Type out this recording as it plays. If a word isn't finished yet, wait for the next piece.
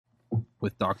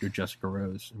with Dr. Jessica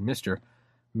Rose and Mr.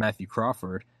 Matthew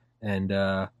Crawford.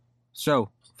 And so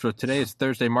today is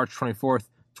Thursday, March 24th,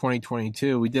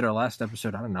 2022. We did our last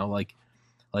episode, I don't know,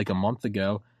 like a month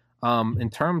ago. In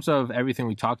terms of everything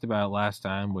we talked about last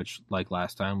time, which like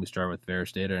last time we started with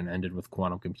Varus data and ended with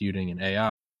quantum computing and AI.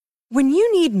 When you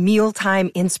need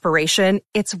mealtime inspiration,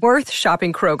 it's worth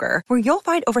shopping Kroger, where you'll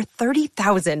find over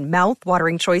 30,000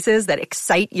 mouth-watering choices that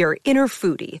excite your inner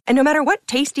foodie. And no matter what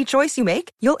tasty choice you make,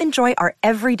 you'll enjoy our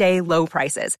everyday low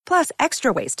prices, plus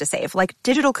extra ways to save, like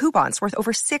digital coupons worth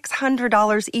over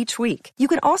 $600 each week. You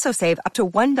can also save up to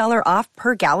 $1 off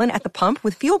per gallon at the pump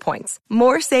with fuel points.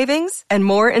 More savings and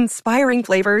more inspiring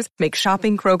flavors make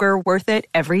shopping Kroger worth it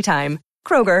every time.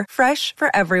 Kroger, fresh for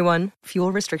everyone.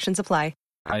 Fuel restrictions apply.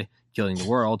 Killing the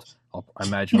world. I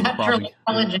imagine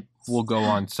we'll go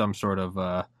on some sort of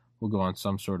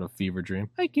fever dream.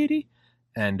 Hi, kitty.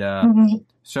 And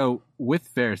so with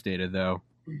Varus data, though,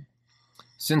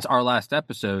 since our last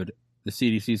episode, the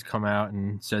CDC's come out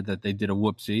and said that they did a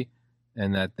whoopsie,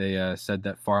 and that they said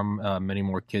that far many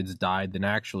more kids died than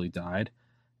actually died.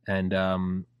 And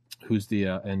and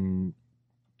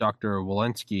Dr.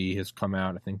 Walensky has come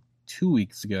out, I think, 2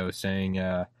 weeks ago,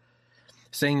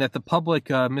 saying that the public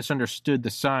misunderstood the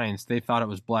science. They thought it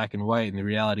was black and white, and the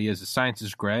reality is the science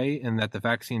is gray, and that the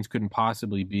vaccines couldn't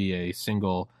possibly be a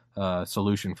single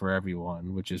solution for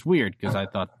everyone, which is weird because I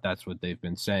thought that's what they've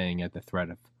been saying at the threat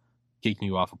of kicking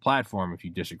you off a platform if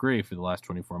you disagree for the last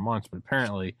 24 months. But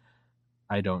apparently,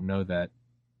 I don't know that.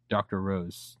 Dr.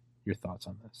 Rose, your thoughts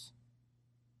on this?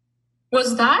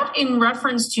 Was that in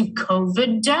reference to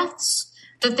COVID deaths?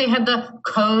 That they had the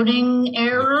coding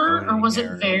error, or was it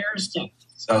Varus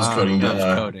deaths? That was coding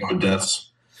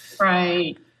deaths.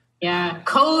 Right. Yeah.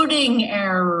 Coding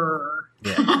error.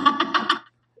 Yeah.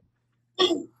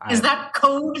 Is that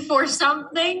code for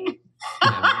something?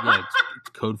 Yeah, it's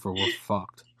code for we're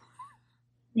fucked.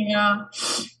 Yeah.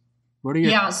 What are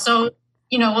your... Yeah, so,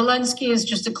 Walensky is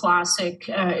just a classic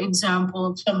example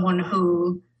of someone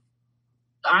who,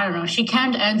 I don't know, she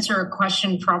can't answer a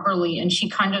question properly, and she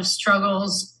kind of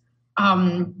struggles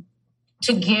to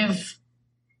give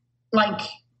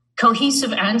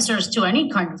cohesive answers to any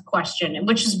kind of question,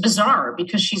 which is bizarre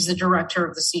because she's the director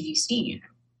of the CDC.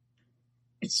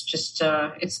 It's just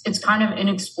it's kind of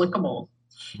inexplicable.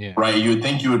 Yeah. Right. You would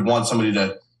think you would want somebody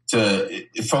to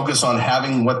focus on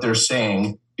having what they're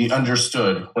saying be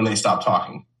understood when they stop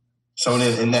talking. So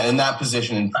in that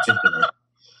position in particular.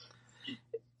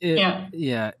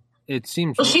 Yeah. It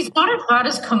seems. Well, she's not as bad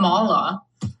as Kamala.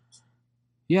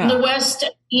 Yeah. In the West,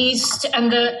 East,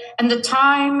 and the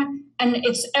time, and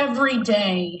it's every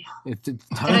day. It's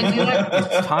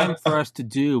time for us to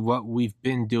do what we've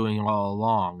been doing all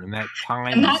along, and that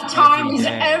time. Is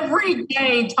every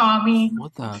day, Tommy.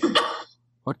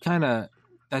 What kind of?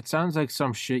 That sounds like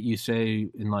some shit you say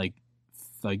in like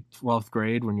 12th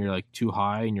grade when you're like too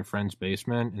high in your friend's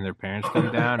basement, and their parents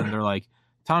come down and they're like,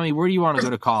 Tommy, where do you want to go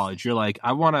to college? You're like,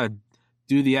 I want to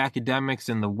do the academics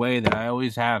in the way that I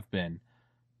always have been.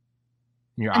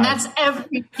 That's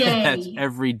every day. That's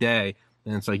every day.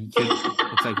 And it's like,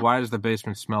 why does the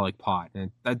basement smell like pot?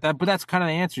 And but that's kind of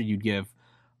the answer you'd give.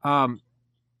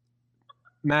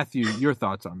 Matthew, your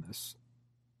thoughts on this?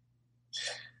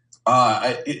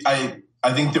 I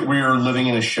think that we are living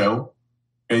in a show,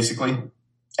 basically.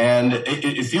 And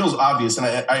it feels obvious, and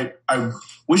I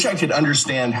wish I could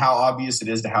understand how obvious it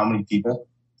is to how many people,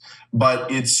 but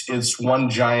it's one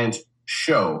giant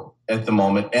show at the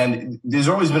moment. And there's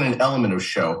always been an element of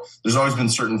show. There's always been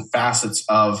certain facets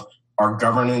of our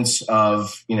governance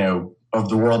of the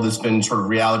world that's been sort of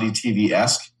reality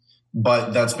TV-esque,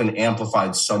 but that's been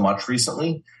amplified so much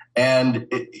recently. And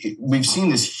we've seen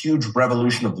this huge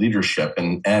revolution of leadership,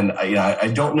 and I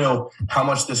don't know how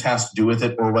much this has to do with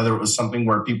it, or whether it was something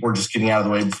where people were just getting out of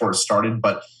the way before it started.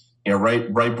 But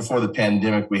right before the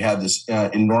pandemic, we had this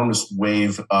enormous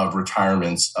wave of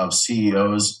retirements of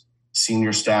CEOs,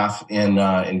 senior staff in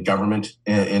government,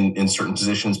 in certain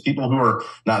positions, people who are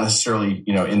not necessarily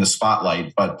in the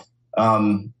spotlight, but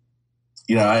I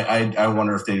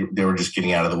wonder if they were just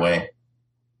getting out of the way.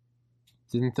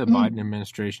 Didn't the Biden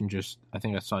administration I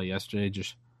think I saw yesterday,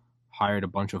 just hired a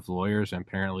bunch of lawyers, and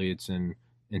apparently it's in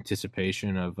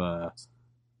anticipation of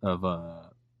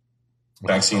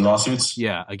vaccine lawsuits?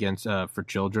 Yeah, against for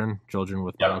children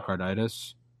with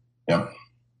myocarditis. Yeah.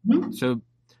 So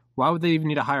why would they even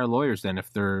need to hire lawyers then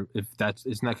isn't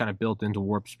that kind of built into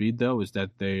Warp Speed though? Is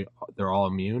that they're all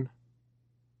immune?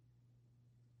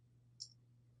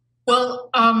 Well,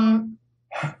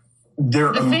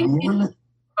 they're immune.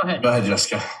 Go ahead. Go ahead,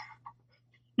 Jessica.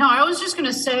 No, I was just going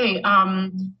to say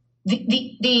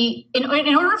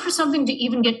in order for something to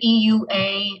even get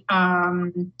EUA,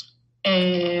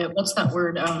 what's that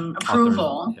word?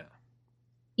 Approval.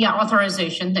 Yeah,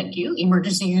 authorization. Thank you.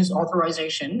 Emergency use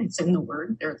authorization. It's in the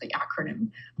word. They're the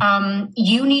acronym.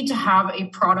 You need to have a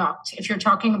product. If you're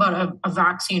talking about a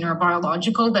vaccine or a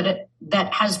biological,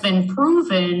 that has been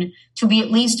proven to be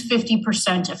at least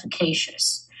 50%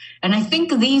 efficacious. And I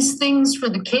think these things for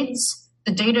the kids,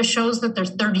 the data shows that they're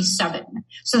 37.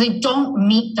 So they don't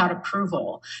meet that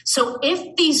approval. So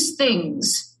if these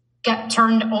things get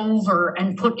turned over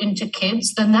and put into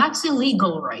kids, then that's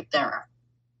illegal right there.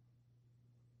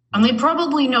 And they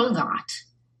probably know that.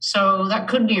 So that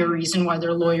could be a reason why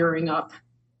they're lawyering up.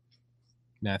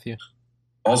 Matthew?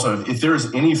 Also, if there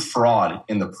is any fraud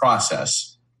in the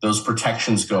process, those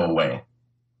protections go away,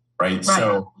 right?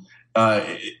 So,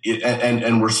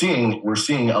 and we're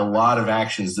seeing a lot of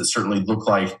actions that certainly look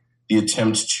like the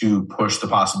attempt to push the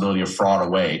possibility of fraud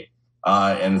away.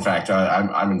 And in fact,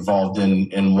 I'm involved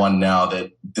in one now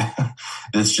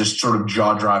that's just sort of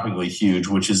jaw-droppingly huge,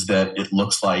 which is that it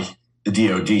looks like the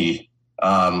DoD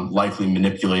likely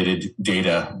manipulated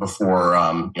data before,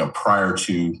 prior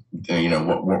to,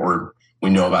 what we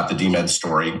know about the DMED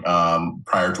story,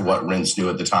 prior to what Rents knew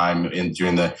at the time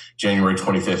during the January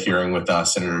 25th hearing with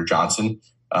Senator Johnson.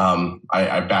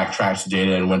 I backtracked the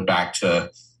data and went back to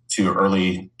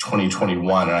early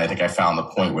 2021, and I think I found the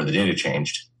point where the data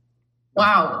changed.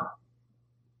 Wow.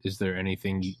 Is there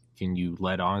anything, can you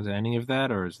let on to any of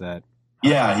that, or is that?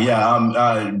 Yeah.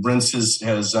 Rents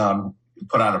has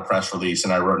put out a press release,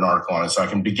 and I wrote an article on it, so I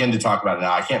can begin to talk about it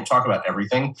now. I can't talk about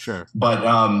everything, sure, but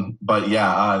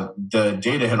the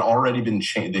data had already been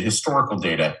changed. The historical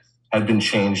data had been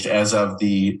changed as of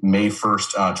the May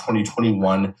 1st,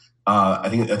 2021. I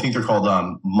think they're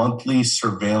called monthly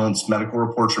surveillance medical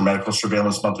reports or medical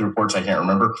surveillance monthly reports. I can't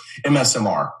remember.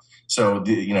 MSMR. So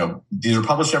these are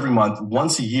published every month.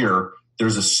 Once a year,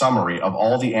 there's a summary of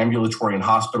all the ambulatory and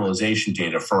hospitalization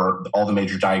data for all the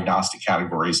major diagnostic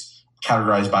categories,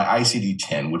 categorized by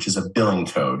ICD-10, which is a billing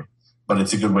code, but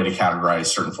it's a good way to categorize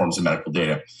certain forms of medical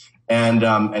data. And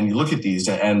you look at these,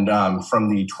 and from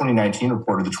the 2019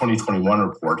 report to the 2021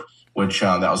 report, which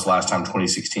that was the last time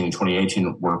 2016 and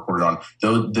 2018 were reported on,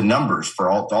 the numbers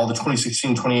for all the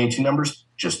 2016 and 2018 numbers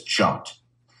just jumped,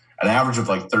 an average of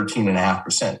like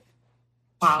 13.5%.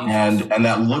 Wow. And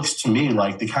that looks to me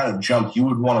like the kind of jump you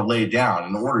would want to lay down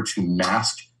in order to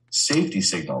mask safety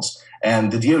signals.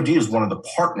 And the DoD is one of the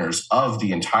partners of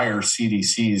the entire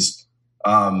CDC's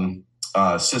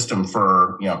system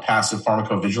for passive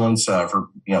pharmacovigilance for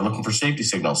looking for safety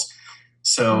signals.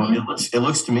 So it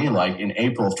looks to me like in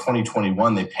April of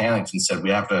 2021 they panicked and said we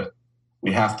have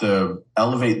to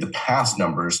elevate the past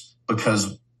numbers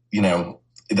because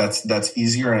that's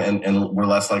easier and we're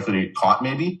less likely to get caught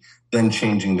maybe than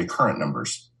changing the current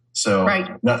numbers. So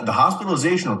the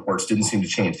hospitalization reports didn't seem to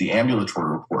change. The ambulatory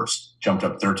reports jumped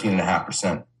up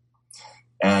 13.5%.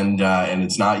 And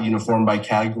it's not uniform by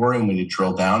category. And when you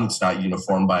drill down, it's not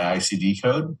uniform by ICD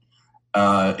code.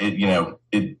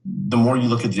 The more you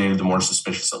look at the data, the more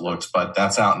suspicious it looks, but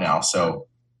that's out now. So,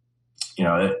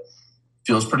 it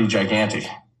feels pretty gigantic.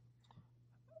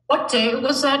 What day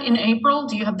was that in April?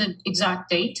 Do you have the exact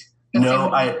date?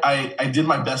 No, I did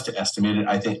my best to estimate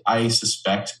it. I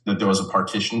suspect that there was a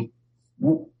partition.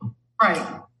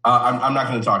 Right. I'm not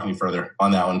going to talk any further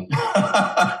on that one.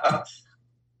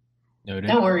 Noted.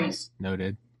 No worries.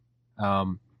 Noted.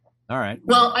 All right.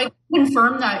 Well, I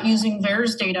confirmed that using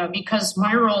VAERS data because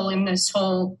my role in this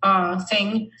whole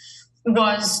thing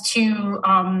was to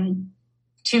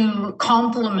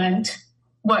complement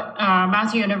what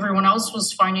Matthew and everyone else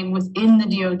was finding within the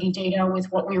DoD data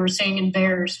with what we were saying in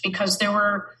VAERS, because there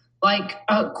were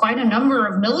quite a number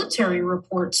of military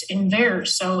reports in VAERS.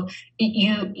 So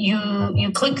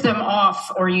you click them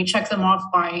off or you check them off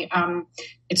by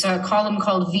it's a column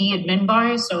called V admin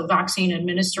by, so vaccine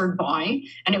administered by,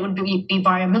 and it would be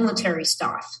by a military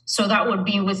staff. So that would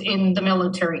be within the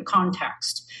military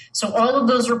context. So all of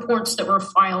those reports that were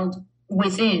filed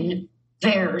within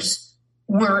VAERS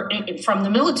were from the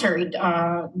military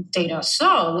data.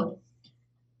 So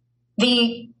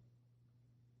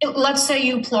let's say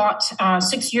you plot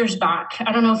 6 years back.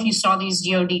 I don't know if you saw these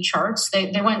DoD charts.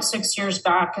 They went 6 years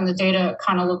back and the data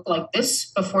kind of looked like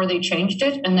this before they changed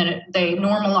it. And then they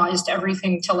normalized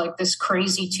everything to like this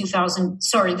crazy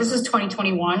this is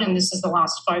 2021 and this is the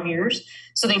last 5 years.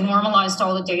 So they normalized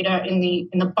all the data in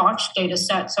the botched data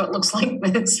set. So it looks like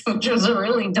this, which was a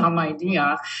really dumb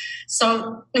idea.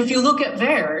 So if you look at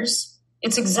VAERS,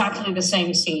 it's exactly the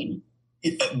same scene.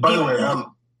 By the way,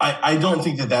 I don't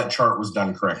think that chart was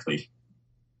done correctly.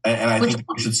 And I think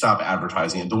we should stop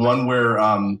advertising it. The one where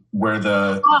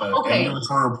the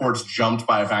ambulatory reports jumped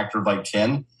by a factor of like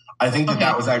 10. I think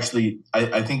that was actually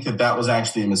I think that was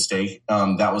actually a mistake.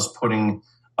 That was putting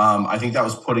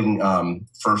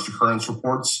first occurrence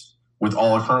reports with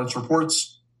all occurrence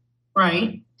reports.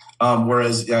 Right.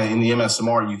 Whereas in the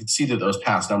MSMR, you could see that those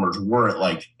past numbers were at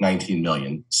like 19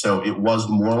 million. So it was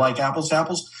more like apples to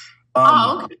apples.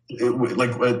 I've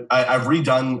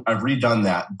redone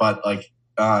that, but like,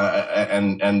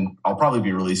 and I'll probably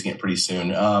be releasing it pretty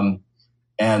soon.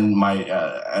 And my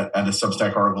at a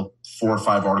Substack article 4 or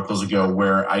 5 articles ago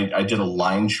where I did a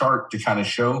line chart to kind of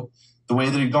show the way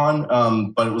that it had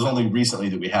gone. But it was only recently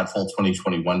that we had full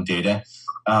 2021 data.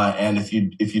 And if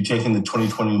you'd taken the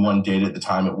 2021 data at the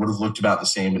time, it would have looked about the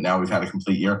same, but now we've had a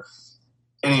complete year.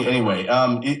 Anyway,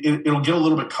 it'll get a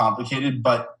little bit complicated,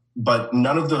 but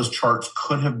none of those charts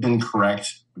could have been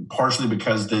correct, partially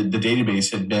because the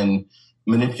database had been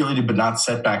manipulated but not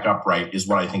set back up right, is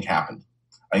what I think happened.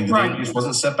 I think the database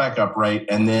wasn't set back up right,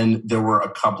 and then there were a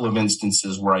couple of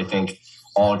instances where I think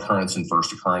all occurrence and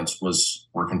first occurrence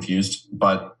were confused.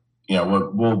 But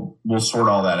we'll sort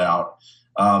all that out.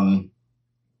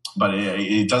 But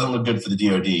it doesn't look good for the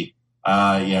DoD.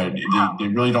 They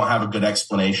really don't have a good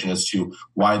explanation as to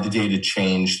why the data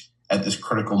changed at this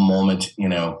critical moment,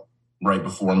 right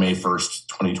before May 1st,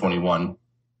 2021.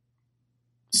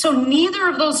 So neither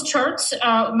of those charts,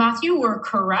 Matthew, were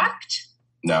correct?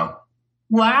 No.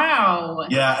 Wow.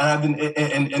 Yeah, and I've been,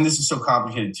 and this is so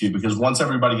complicated too, because once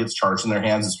everybody gets charts in their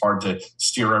hands, it's hard to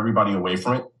steer everybody away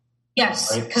from it.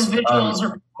 Yes, because visuals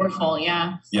are powerful.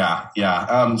 Yeah.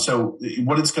 Yeah. So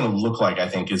what it's going to look like, I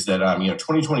think, is that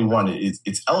 2021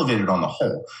 it's elevated on the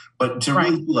whole, but to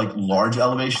really do like large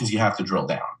elevations, you have to drill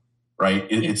down. Right.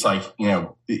 It's like,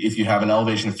 if you have an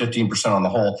elevation of 15% on the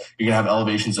whole, you're going to have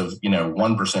elevations of,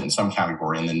 1% in some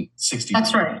category and then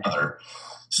 60% in other.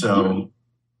 So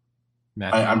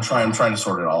Matthew, I'm trying to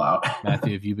sort it all out.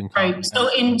 Matthew, have you been right? So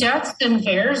in deaths and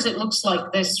VAERS, it looks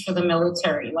like this for the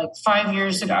military. Like 5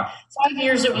 years ago, 5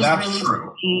 years it was really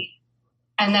true.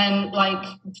 And then like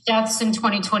deaths in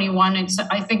 2021,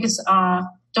 I think it's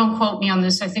don't quote me on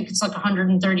this. I think it's like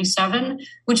 137,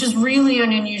 which is really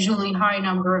an unusually high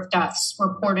number of deaths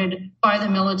reported by the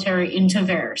military into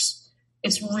VAERS.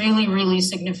 It's really, really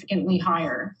significantly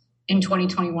higher in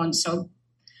 2021. So,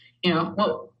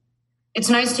 it's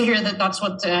nice to hear that that's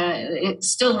what it's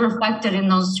still reflected in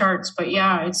those charts. But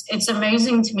yeah, it's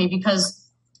amazing to me because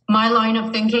my line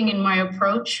of thinking and my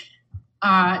approach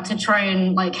to try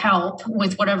and like help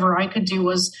with whatever I could do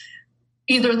was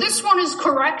either this one is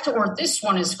correct or this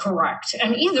one is correct.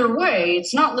 And either way,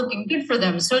 it's not looking good for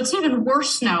them. So it's even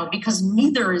worse now because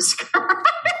neither is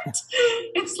correct.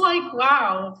 It's like,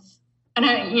 wow. And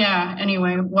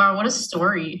anyway, wow, what a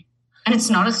story. And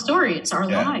it's not a story, it's our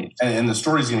lives. And the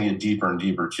story's going to get deeper and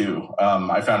deeper too.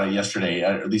 I found out yesterday,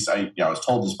 at least I was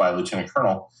told this by a lieutenant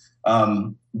colonel,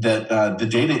 that the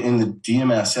data in the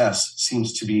DMSS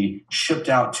seems to be shipped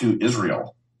out to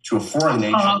Israel, to a foreign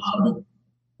nation,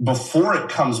 before it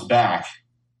comes back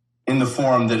in the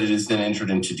form that it is then entered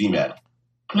into DMED.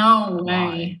 No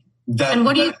way. And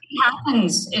what do you think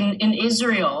happens in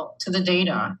Israel to the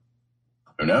data?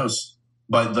 Who knows?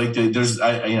 But like,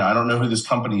 I don't know who this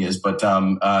company is, but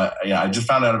I just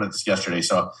found out about this yesterday,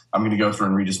 so I'm going to go through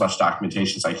and read as much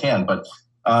documentation as I can. But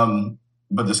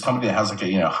this company that has like a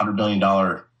 $100 million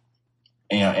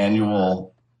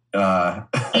annual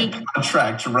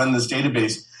contract to run this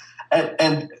database,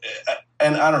 and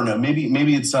I don't know,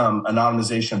 maybe it's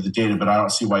anonymization of the data, but I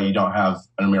don't see why you don't have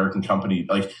an American company.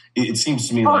 Like it seems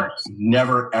to me like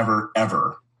never ever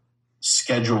ever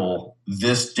schedule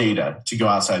this data to go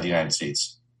outside the United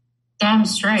States. Damn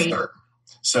straight.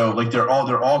 So like there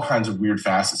are all kinds of weird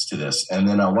facets to this. And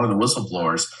then one of the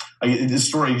whistleblowers, this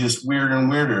story is just weirder and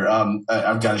weirder.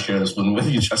 I've got to share this one with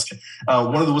you, Jessica.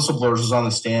 One of the whistleblowers was on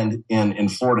the stand in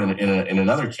Florida in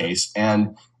another case,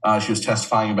 and she was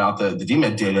testifying about the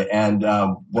DMED data. And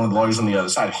one of the lawyers on the other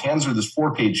side hands her this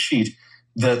 4-page sheet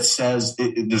that says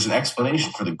there's an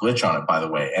explanation for the glitch on it, by the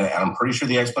way. And I'm pretty sure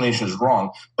the explanation is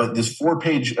wrong. But this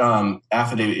 4-page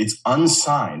affidavit, it's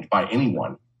unsigned by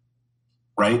anyone,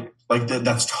 right? Like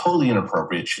that's totally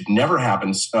inappropriate. It should never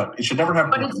happen. It should never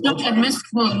happen. But it's not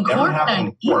admissible in court.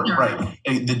 Right.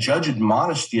 The judge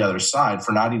admonished the other side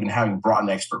for not even having brought an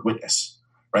expert witness,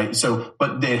 right? So,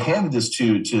 but they handed this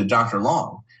to Dr.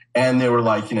 Long, and they were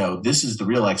like, this is the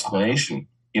real explanation.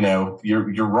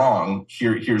 You're wrong.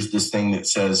 Here's this thing that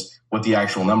says what the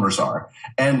actual numbers are.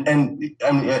 And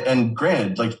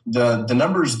granted, like the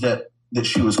numbers that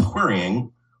she was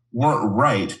querying weren't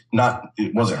right.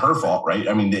 It wasn't her fault, right?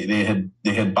 I mean, they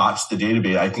had botched the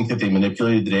database. I think that they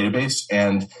manipulated the database,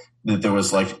 and that there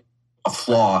was like a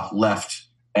flaw left,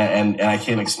 and I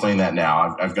can't explain that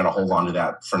now. I've got to hold on to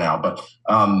that for now. But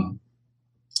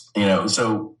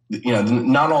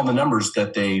not all the numbers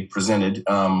that they presented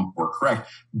were correct.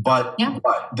 But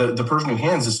the person who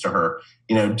hands this to her,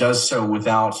 does so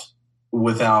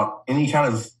without any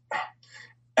kind of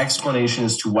explanation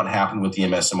as to what happened with the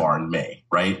MSMR in May,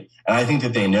 right? And I think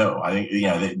that they know. I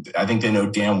think they know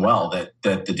damn well that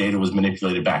the data was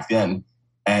manipulated back then,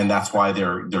 and that's why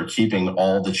they're keeping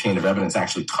all the chain of evidence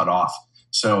actually cut off.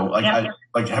 So,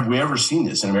 have we ever seen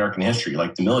this in American history?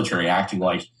 Like the military acting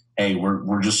like, hey, we're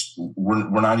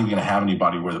not even going to have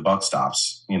anybody where the buck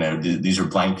stops. These are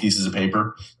blank pieces of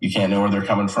paper. You can't know where they're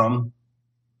coming from.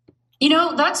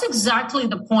 That's exactly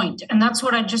the point. And that's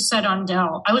what I just said on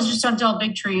Dell. I was just on Dell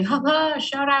Big Tree. Shout out.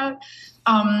 Shout out.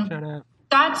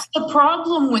 That's the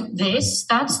problem with this.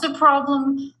 That's the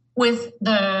problem with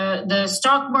the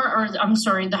stock market,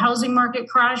 the housing market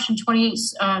crash in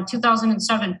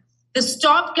 2007. The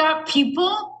stopgap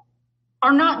people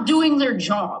are not doing their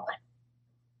job.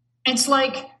 It's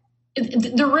like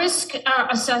the risk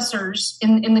assessors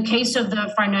in the case of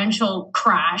the financial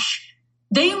crash,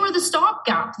 they were the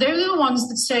stopgap. They're the ones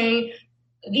that say,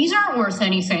 these aren't worth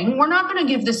anything. We're not going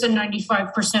to give this a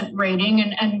 95% rating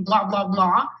and blah, blah,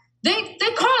 blah. They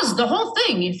caused the whole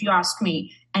thing, if you ask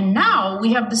me. And now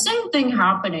we have the same thing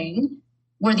happening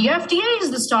where the FDA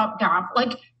is the stopgap.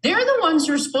 Like, they're the ones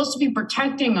who are supposed to be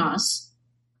protecting us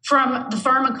from the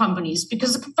pharma companies,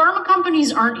 because the pharma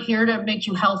companies aren't here to make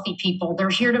you healthy people. They're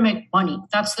here to make money.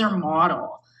 That's their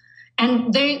model.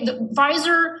 And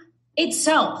Pfizer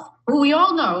itself, who we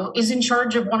all know is in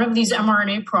charge of one of these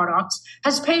mRNA products,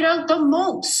 has paid out the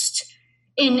most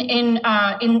in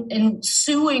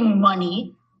suing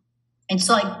money. It's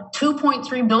like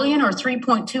 2.3 billion or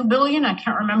 3.2 billion. I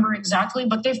can't remember exactly,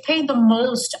 but they've paid the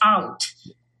most out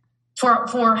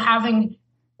for having,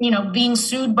 being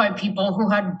sued by people who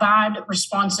had bad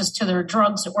responses to their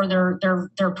drugs or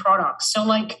their products. So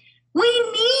like we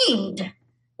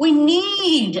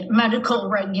need medical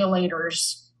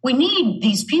regulators. We need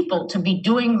these people to be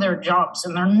doing their jobs,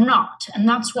 and they're not. And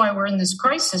that's why we're in this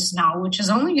crisis now, which is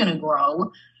only going to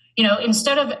grow.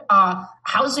 Instead of a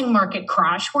housing market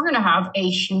crash, we're going to have a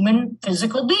human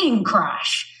physical being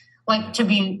crash. Like, to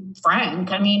be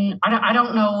frank, I mean, I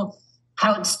don't know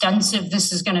how extensive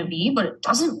this is going to be, but it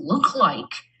doesn't look like.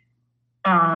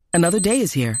 Another day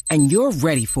is here, and you're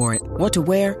ready for it. What to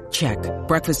wear? Check.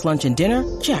 Breakfast, lunch, and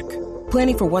dinner? Check.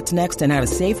 Planning for what's next and how to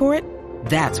save for it?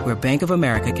 That's where Bank of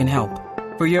America can help.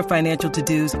 For your financial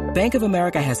to-dos, Bank of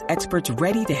America has experts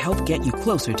ready to help get you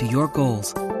closer to your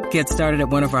goals. Get started at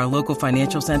one of our local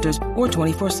financial centers or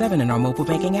 24/7 in our mobile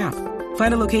banking app.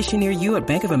 Find a location near you at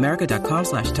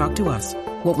bankofamerica.com/talktous.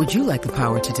 What would you like the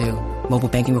power to do? Mobile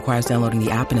banking requires downloading the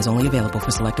app and is only available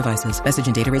for select devices. Message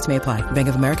and data rates may apply. Bank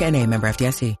of America NA, member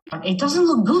FDIC. It doesn't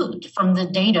look good from the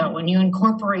data when you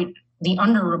incorporate the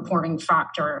underreporting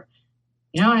factor.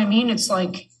 You know what I mean? It's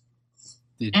like,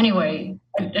 anyway,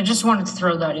 I just wanted to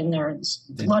throw that in there.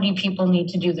 Bloody people need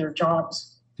to do their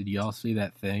jobs. Did y'all see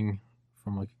that thing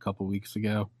from like a couple weeks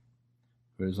ago?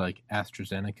 It was like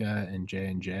AstraZeneca and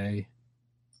J&J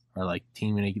are like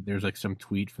teaming. There's like some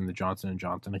tweet from the Johnson &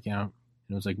 Johnson account.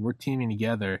 And it was like, we're teaming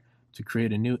together to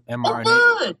create a new mRNA.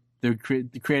 Oh, they're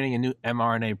creating a new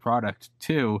mRNA product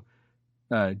to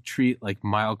treat like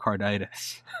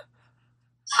myocarditis.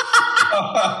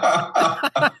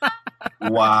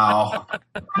 Wow.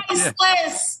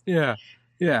 Priceless. Yeah.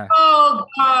 Oh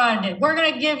God, we're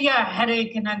gonna give you a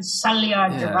headache and then sell you a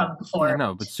drug for it.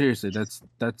 No, but seriously,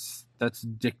 that's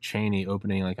Dick Cheney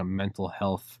opening like a mental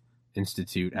health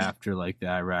institute after like the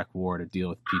Iraq War to deal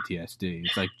with PTSD.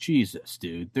 It's like, Jesus,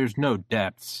 dude. There's no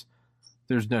depths.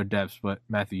 But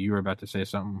Matthew, you were about to say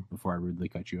something before I rudely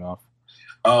cut you off.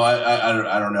 Oh,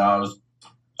 I don't know.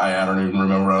 I don't even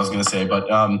remember what I was going to say, but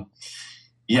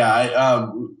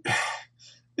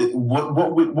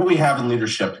what we have in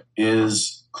leadership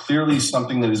is clearly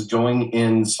something that is going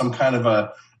in some kind of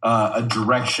a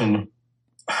direction.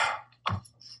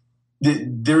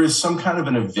 There is some kind of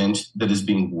an event that is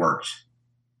being worked,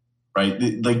 right?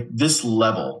 Like this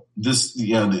level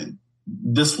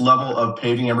of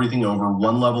paving everything over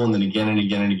one level and then again and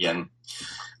again and again.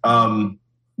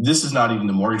 This is not even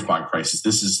the mortgage bond crisis.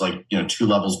 This is like, 2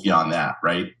 levels beyond that,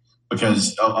 right?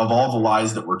 Because of all the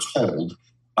lies that were told,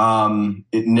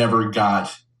 it never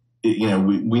got,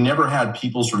 we never had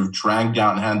people sort of dragged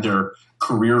out and had their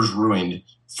careers ruined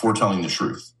for telling the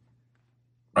truth,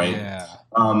 right? Yeah.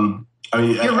 I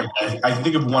mean, I can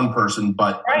think of one person,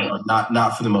 but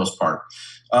not for the most part.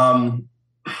 The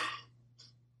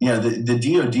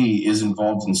DoD is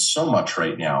involved in so much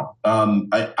right now. I'm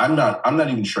not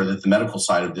even sure that the medical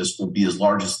side of this will be as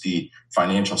large as the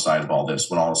financial side of all this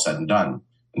when all is said and done.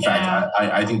 In fact,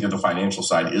 I think that the financial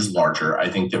side is larger. I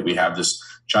think that we have this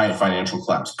giant financial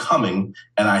collapse coming,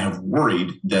 and I have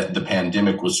worried that the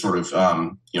pandemic was sort of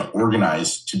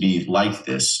organized to be like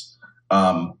this,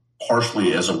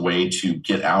 partially as a way to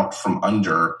get out from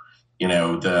under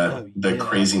the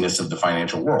craziness of the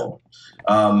financial world.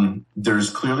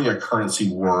 There's clearly a currency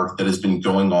war that has been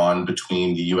going on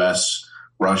between the U.S.,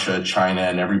 Russia, China,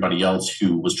 and everybody else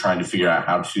who was trying to figure out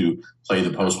how to play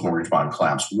the post-mortgage bond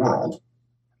collapse world.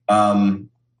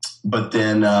 But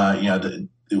then,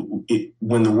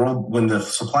 when the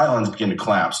supply lines begin to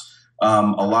collapse,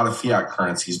 a lot of fiat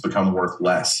currencies become worth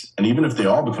less. And even if they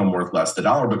all become worth less, the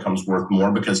dollar becomes worth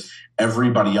more because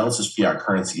everybody else's fiat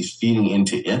currency is feeding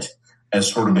into it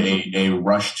as sort of a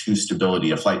rush to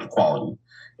stability, a flight to quality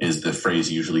is the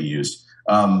phrase usually used.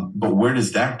 But where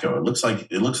does that go? It looks like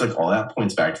all that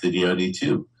points back to the DoD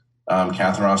too.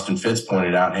 Catherine Austin Fitts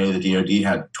pointed out, hey, the DoD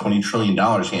had $20 trillion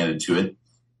handed to it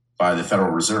by the Federal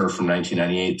Reserve from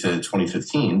 1998 to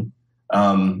 2015.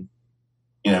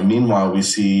 Meanwhile, we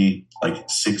see like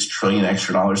 $6 trillion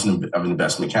extra dollars of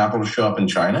investment capital show up in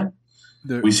China.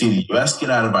 We see the U.S.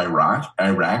 get out of Iraq,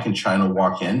 and China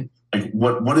walk in. Like,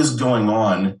 what is going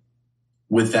on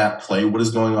with that play? What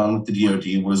is going on with the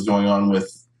DoD? What is going on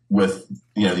with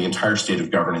the entire state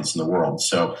of governance in the world?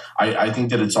 So I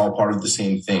think that it's all part of the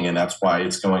same thing, and that's why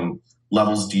it's going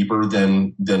levels deeper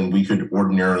than we could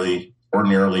ordinarily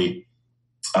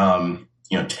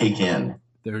take in.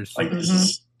 There's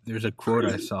a quote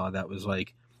I saw that was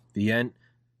like the end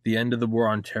of the war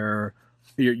on terror.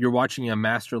 You're watching a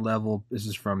master level. This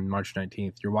is from March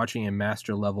 19th. You're watching a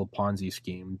master level Ponzi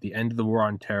scheme. The end of the war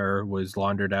on terror was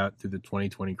laundered out through the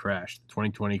 2020 crash. The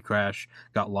 2020 crash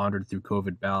got laundered through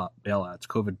COVID bailouts.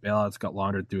 COVID bailouts got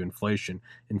laundered through inflation.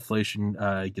 Inflation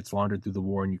gets laundered through the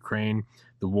war in Ukraine.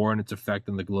 The war and its effect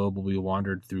on the globe will be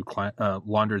laundered through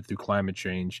climate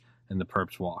change and the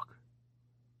perps walk.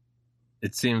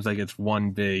 It seems like it's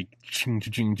one big ching,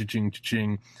 ching, ching,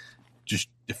 ching, just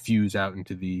diffuse out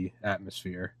into the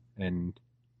atmosphere, and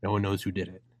no one knows who did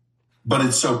it. But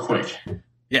it's so quick.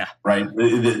 Yeah. Right?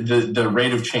 The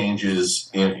rate of change is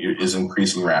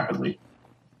increasing rapidly.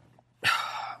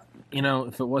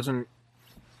 If it wasn't...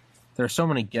 There are so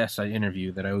many guests I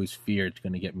interview that I always fear it's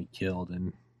going to get me killed,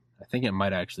 and I think it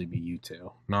might actually be you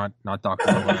two. Not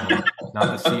Dr. Malone, not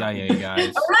the CIA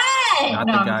guys. Not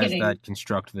the guys that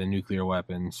construct the nuclear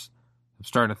weapons. I'm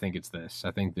starting to think it's this.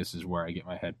 I think this is where I get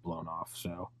my head blown off.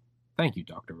 So thank you,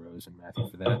 Dr. Rose and Matthew,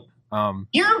 for that.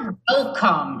 You're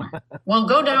welcome. We'll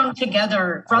go down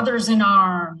together. Brothers in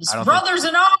arms. Brothers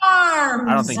in arms.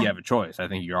 I don't think you have a choice. I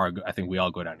think we all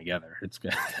go down together. It's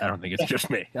good. I don't think it's just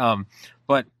me.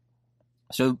 But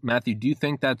so Matthew, do you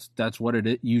think that's what it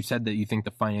is? You said that you think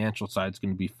the financial side is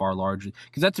going to be far larger,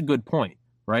 because that's a good point,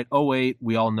 right? 2008,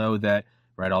 we all know that.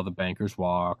 Right, all the bankers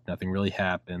walked. Nothing really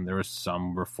happened. There was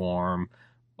some reform,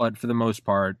 but for the most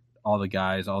part, all the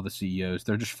guys, all the CEOs,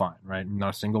 they're just fine, right? Not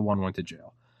a single one went to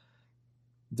jail.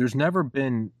 There's never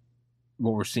been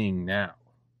what we're seeing now,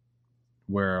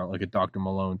 where like a Dr.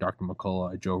 Malone, Dr.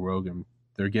 McCullough, a Joe Rogan,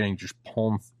 they're getting just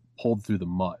pulled through the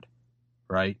mud,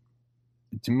 right?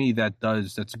 To me, that's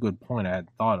a good point I hadn't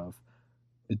thought of.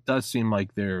 It does seem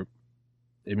like that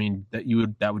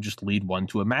would just lead one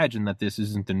to imagine that this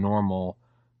isn't the normal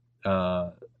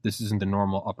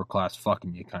upper class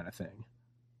fucking you kind of thing.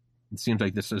 It seems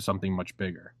like this is something much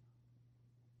bigger.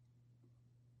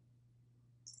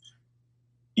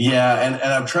 Yeah, and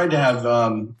I've tried to have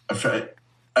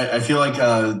I feel like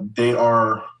they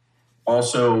are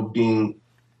also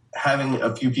having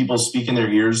a few people speak in their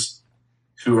ears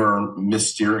who are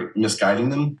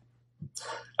misguiding them.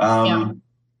 I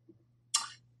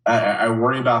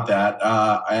worry about that,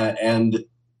 and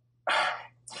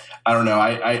I don't know.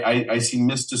 I see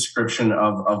misdescription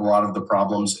of a lot of the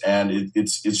problems, and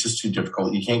it's just too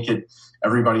difficult. You can't get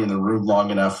everybody in the room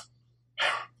long enough.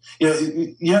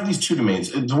 You have these two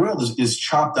domains. The world is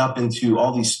chopped up into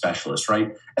all these specialists,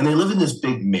 right? And they live in this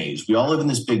big maze. We all live in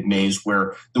this big maze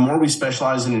where the more we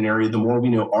specialize in an area, the more we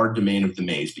know our domain of the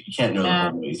maze. But you can't know the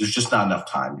whole maze. There's just not enough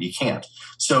time. You can't.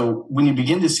 So when you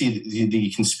begin to see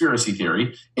the conspiracy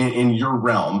theory in your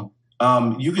realm,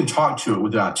 you can talk to it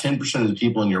with about 10% of the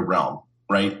people in your realm,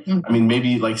 right? Mm-hmm. I mean,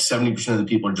 maybe like 70% of the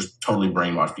people are just totally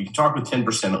brainwashed. You can talk with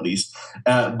 10% at least.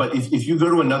 But if you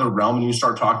go to another realm and you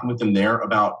start talking with them there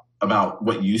about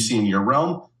what you see in your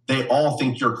realm, they all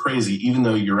think you're crazy, even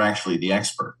though you're actually the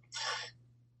expert.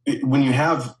 when you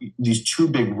have these two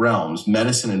big realms,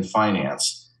 medicine and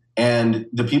finance, and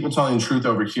the people telling the truth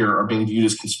over here are being viewed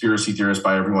as conspiracy theorists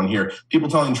by everyone here. People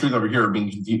telling the truth over here are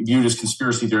being viewed as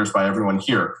conspiracy theorists by everyone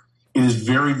here. It is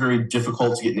very, very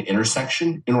difficult to get an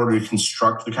intersection in order to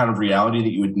construct the kind of reality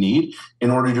that you would need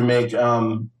in order to make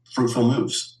fruitful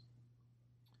moves.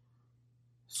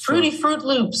 Fruity Fruit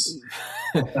Loops.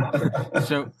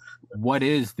 So what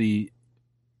is the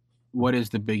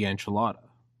big enchilada?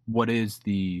 What is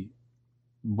the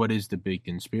big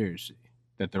conspiracy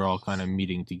that they're all kind of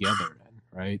meeting together in,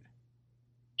 right?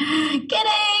 Kitty!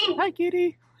 Hi,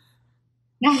 Kitty.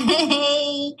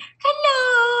 Hey!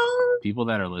 Hello! People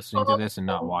that are listening to this and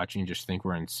not watching just think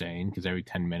we're insane because every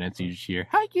 10 minutes you just hear,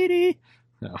 hi, Kitty.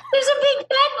 No. There's a big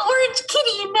fat orange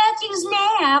kitty in Matthew's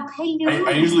lap. Hello.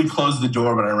 I usually close the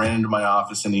door, but I ran into my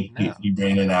office and he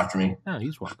ran in after me. No,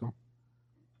 he's welcome.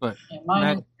 But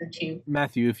yeah,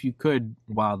 Matthew, if you could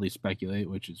wildly speculate,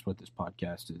 which is what this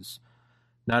podcast is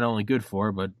not only good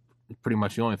for, but pretty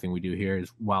much the only thing we do here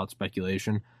is wild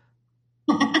speculation.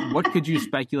 What could you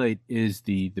speculate is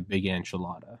the big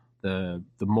enchilada, the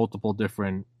multiple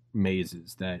different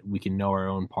mazes that we can know our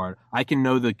own part? I can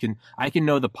know the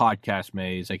podcast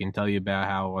maze. I can tell you about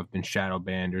how I've been shadow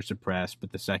banned or suppressed,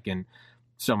 but the second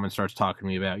someone starts talking to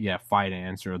me about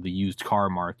finance or the used car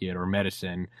market or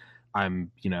medicine,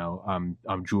 I'm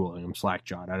drooling, I'm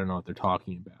slack-jawed. I don't know what they're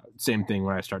talking about. Same thing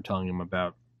when I start telling them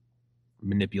about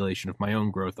manipulation of my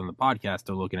own growth on the podcast,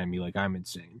 they're looking at me like I'm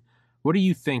insane. What do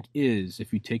you think is,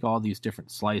 if you take all these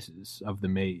different slices of the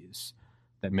maze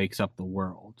that makes up the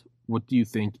world, what do you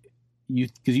think?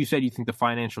 Because you said you think the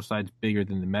financial side's bigger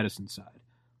than the medicine side.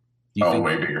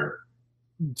 Way bigger.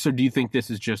 So do you think this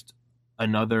is just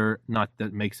another, not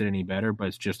that makes it any better, but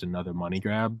it's just another money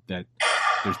grab, that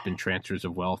there's been transfers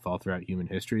of wealth all throughout human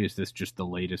history? Is this just the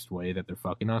latest way that they're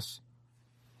fucking us?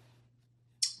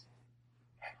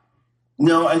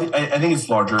 No, I think it's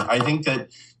larger. I think that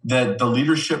the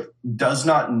leadership does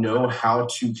not know how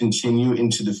to continue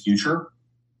into the future.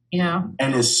 Yeah.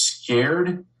 And is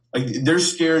scared. Like, they're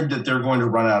scared that they're going to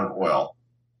run out of oil,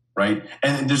 right?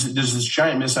 And there's this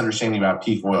giant misunderstanding about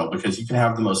peak oil, because you can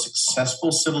have the most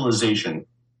successful civilization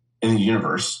in the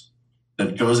universe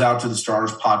that goes out to the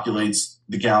stars, populates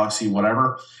the galaxy,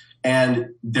 whatever, and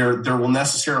there will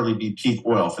necessarily be peak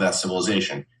oil for that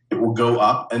civilization. It will go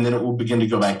up, and then it will begin to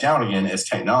go back down again as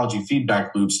technology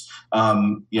feedback loops,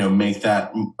 make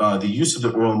that the use of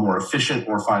the oil more efficient,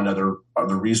 or find other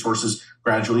resources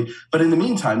gradually. But in the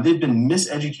meantime, they've been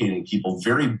miseducating people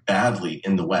very badly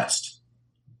in the West,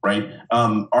 right?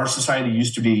 Our society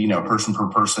used to be, person per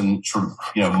person, sort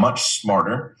of, much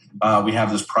smarter. We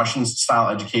have this Prussian-style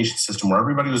education system where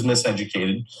everybody was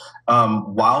miseducated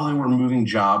while they were moving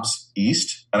jobs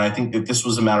east. And I think that this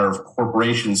was a matter of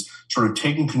corporations sort of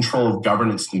taking control of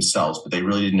governance themselves, but they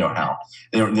really didn't know how.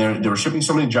 They were shipping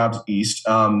so many jobs east.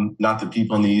 Not that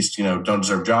people in the East, don't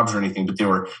deserve jobs or anything, but they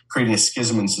were creating a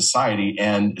schism in society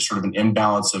and sort of an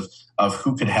imbalance of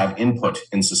who could have input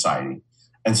in society.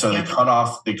 And so they cut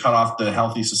off the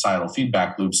healthy societal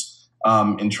feedback loops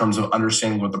in terms of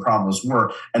understanding what the problems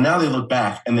were. And now they look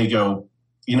back and they go,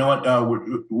 you know what,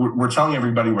 we're telling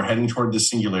everybody we're heading toward this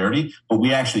singularity, but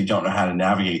we actually don't know how to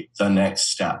navigate the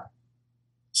next step.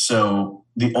 So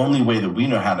the only way that we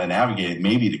know how to navigate it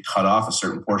may be to cut off a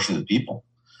certain portion of the people.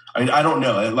 I mean, I don't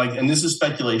know. And this is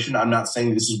speculation. I'm not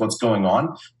saying this is what's going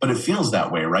on, but it feels that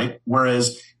way, right?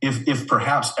 Whereas if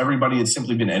perhaps everybody had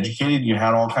simply been educated, you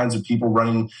had all kinds of people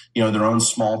running, their own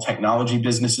small technology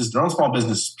businesses, their own small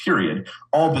business, period.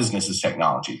 All business is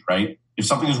technology, right? If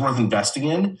something is worth investing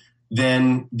in,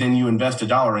 then you invest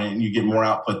 $1 in it and you get more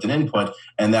output than input.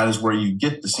 And that is where you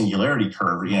get the singularity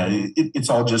curve. It's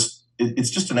all just,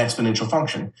 it's just an exponential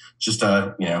function. It's just,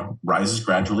 rises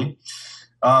gradually.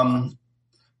 And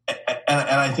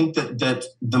I think that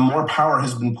the more power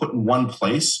has been put in one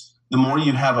place, the more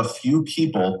you have a few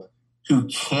people who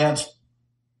can't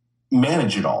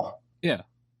manage it all. Yeah.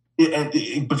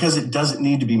 Because it doesn't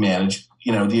need to be managed.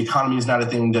 The economy is not a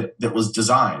thing that was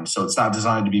designed, so it's not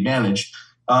designed to be managed.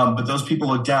 But those people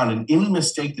look down, and any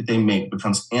mistake that they make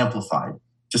becomes amplified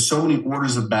to so many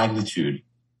orders of magnitude.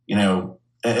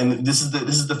 And this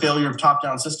is the failure of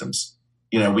top-down systems.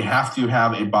 We have to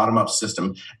have a bottom-up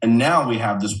system. And now we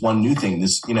have this one new thing,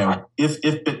 if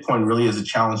Bitcoin really is a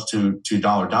challenge to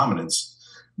dollar dominance,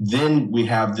 then we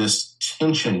have this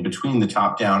tension between the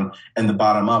top-down and the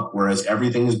bottom-up, whereas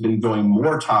everything has been going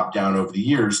more top-down over the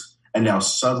years. And now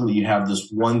suddenly you have this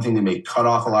one thing that may cut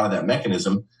off a lot of that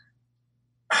mechanism.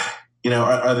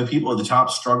 Are the people at the top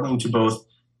struggling to both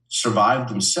survive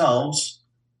themselves,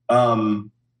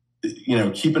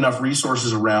 keep enough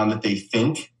resources around that they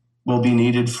think will be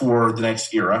needed for the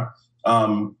next era,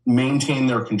 maintain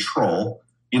their control.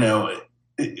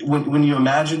 When you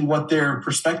imagine what their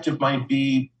perspective might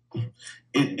be,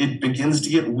 it begins to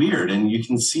get weird, and you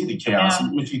can see the chaos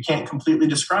even if you can't completely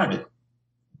describe it.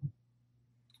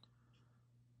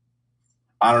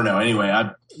 I don't know. Anyway,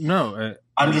 I'm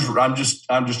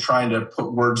just trying to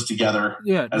put words together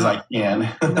as I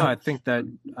can. No, I think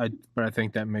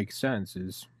that makes sense.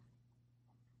 Is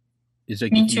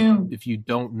like Me too. If you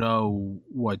don't know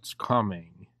what's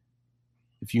coming,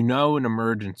 if you know an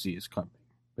emergency is coming,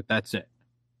 but that's it.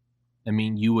 I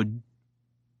mean, you'd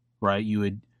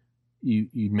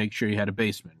make sure you had a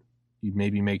basement. You'd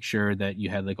maybe make sure that you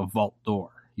had like a vault door.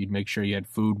 You'd make sure you had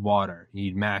food, water. You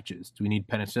need matches. Do we need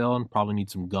penicillin? Probably need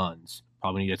some guns.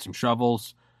 Probably need some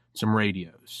shovels, some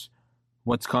radios.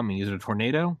 What's coming? Is it a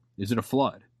tornado? Is it a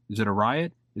flood? Is it a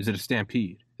riot? Is it a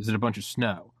stampede? Is it a bunch of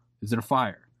snow? Is it a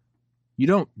fire? You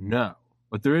don't know.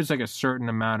 But there is like a certain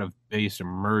amount of base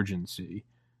emergency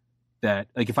that,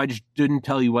 like, if I just didn't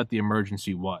tell you what the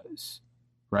emergency was,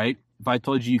 right? If I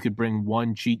told you could bring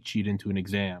one cheat sheet into an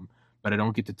exam, but I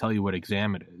don't get to tell you what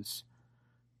exam it is,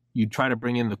 you try to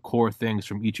bring in the core things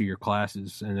from each of your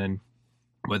classes, and then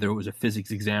whether it was a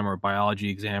physics exam or a biology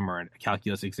exam or a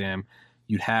calculus exam,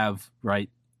 you'd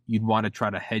want to try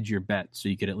to hedge your bets so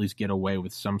you could at least get away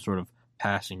with some sort of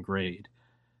passing grade.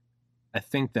 I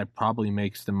think that probably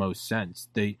makes the most sense.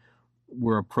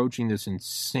 We're approaching this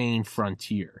insane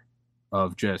frontier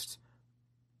of just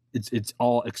it's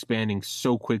all expanding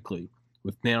so quickly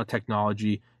with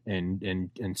nanotechnology and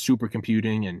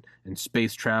supercomputing and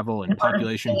space travel and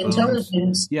population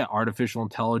booms. Yeah, artificial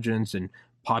intelligence and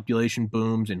population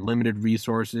booms and limited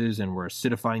resources, and we're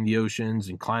acidifying the oceans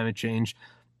and climate change.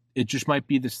 It just might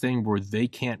be this thing where they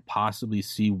can't possibly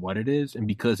see what it is, and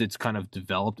because it's kind of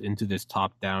developed into this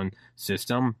top-down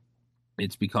system,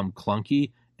 it's become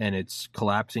clunky and it's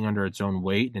collapsing under its own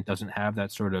weight, and it doesn't have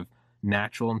that sort of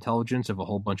natural intelligence of a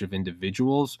whole bunch of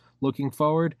individuals looking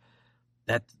forward.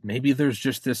 That maybe there's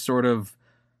just this sort of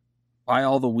buy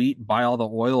all the wheat, buy all the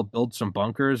oil, build some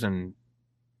bunkers, and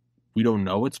we don't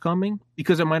know what's coming,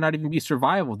 because it might not even be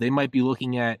survival. They might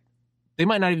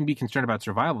not even be concerned about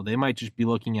survival. They might just be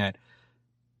looking at,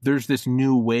 there's this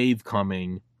new wave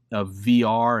coming of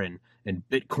VR and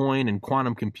Bitcoin and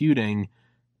quantum computing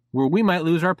where we might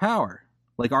lose our power.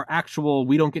 Like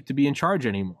we don't get to be in charge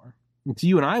anymore. And to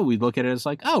you and I, we look at it as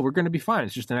like, oh, we're going to be fine.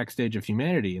 It's just the next stage of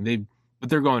humanity. But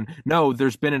they're going, no,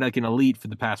 there's been like an elite for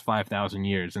the past 5,000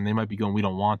 years. And they might be going, we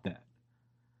don't want that.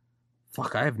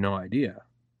 Fuck, I have no idea.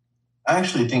 I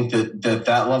actually think that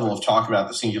level of talk about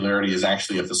the singularity is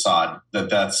actually a facade.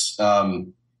 That's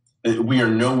we are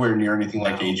nowhere near anything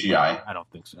like AGI. I don't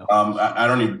think so. I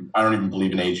don't even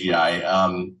believe in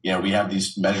AGI. We have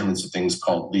these measurements of things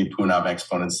called Lyapunov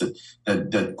exponents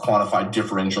that quantify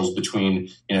differentials between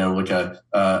like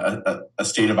a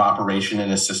state of operation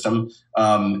in a system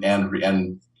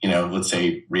and let's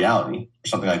say reality or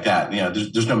something like that.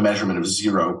 There's no measurement of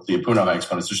zero Lyapunov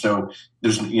exponents.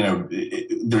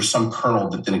 There's some kernel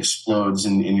that then explodes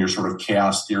in your sort of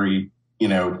chaos theory.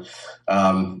 I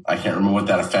can't remember what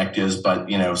that effect is, but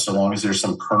so long as there's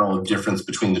some kernel of difference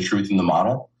between the truth and the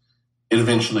model, it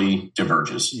eventually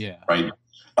diverges. Yeah. Right.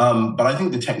 But I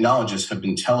think the technologists have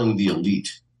been telling the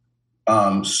elite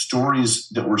stories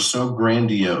that were so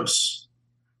grandiose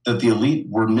that the elite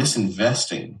were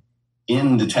misinvesting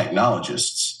in the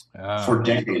technologists for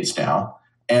decades now.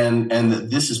 And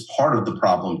that this is part of the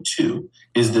problem too,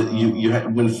 is that you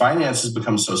when finances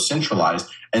become so centralized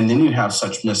and then you have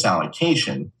such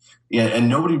misallocation, and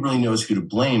nobody really knows who to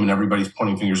blame and everybody's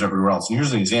pointing fingers everywhere else. And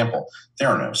here's an example,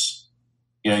 Theranos.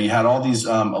 You had all these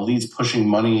elites pushing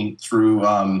money through,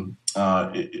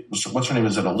 what's her name?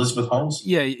 Is it Elizabeth Holmes?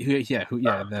 Yeah. I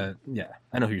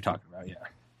know who you're talking about. Yeah.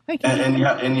 Thank you.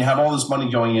 And you have all this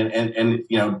money going in and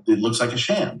it looks like a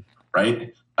sham,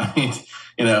 right? I mean,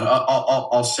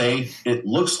 I'll say it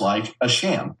looks like a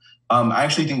sham. I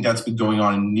actually think that's been going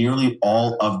on in nearly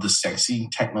all of the sexy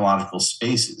technological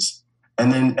spaces.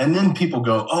 And then people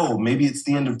go, oh, maybe it's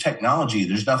the end of technology.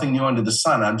 There's nothing new under the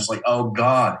sun. I'm just like, oh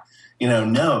God,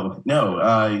 no.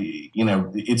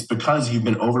 It's because you've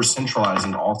been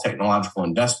over-centralizing all technological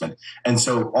investment. And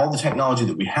so all the technology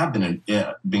that we have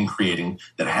been creating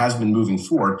that has been moving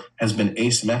forward has been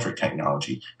asymmetric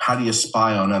technology. How do you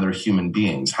spy on other human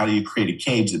beings? How do you create a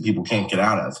cage that people can't get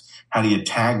out of? How do you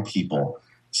tag people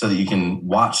so that you can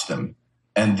watch them?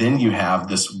 And then you have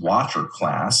this watcher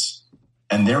class,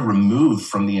 and they're removed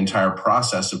from the entire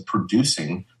process of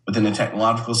producing within a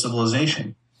technological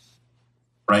civilization.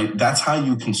 Right? That's how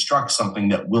you construct something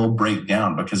that will break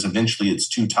down, because eventually it's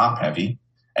too top heavy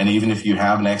And even if you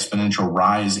have an exponential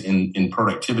rise in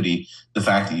productivity, the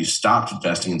fact that you stopped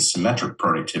investing in symmetric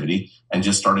productivity and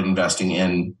just started investing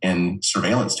in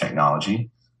surveillance technology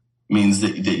means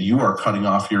that you are cutting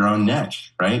off your own neck,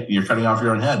 right? You're cutting off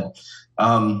your own head.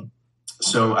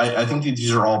 So I think that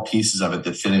these are all pieces of it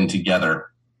that fit in together.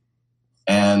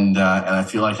 And I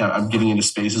feel like I'm getting into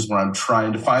spaces where I'm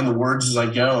trying to find the words as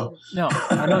I go. No,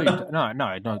 I know. No,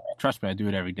 I don't. Trust me, I do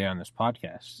it every day on this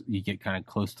podcast. You get kind of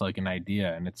close to like an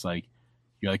idea, and it's like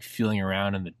you're like feeling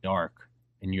around in the dark,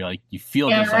 and you're like you feel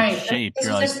this like shape.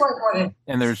 You're like,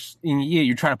 and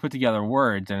you're trying to put together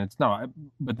words, and it's no.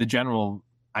 But the general,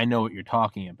 I know what you're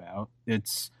talking about.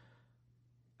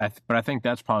 But I think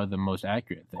that's probably the most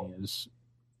accurate thing is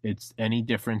it's any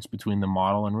difference between the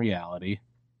model and reality.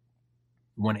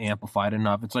 When amplified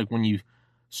enough, it's like when you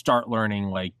start learning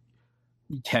like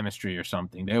chemistry or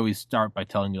something, they always start by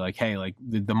telling you like, hey, like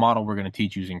the model we're going to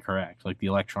teach you is incorrect. Like the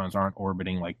electrons aren't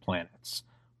orbiting like planets.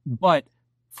 But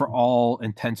for all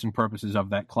intents and purposes of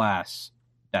that class,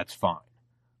 that's fine.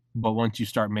 But once you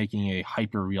start making a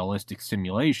hyper realistic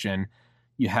simulation,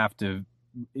 you have to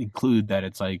include that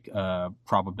it's like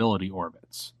probability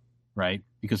orbits, right?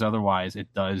 Because otherwise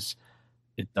it does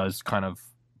kind of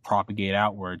propagate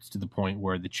outwards to the point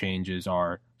where the changes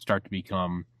start to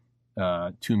become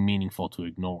too meaningful to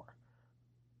ignore.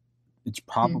 It's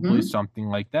probably something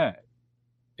like that.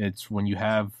 It's when you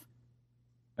have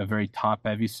a very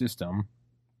top-heavy system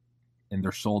and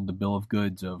they're sold the bill of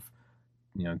goods of,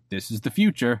 this is the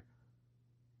future,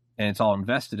 and it's all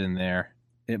invested in there,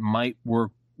 it might work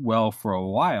well for a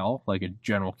while, like a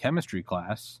general chemistry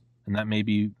class, and that may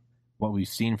be what we've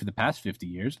seen for the past 50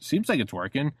 years. It seems like it's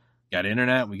working. Got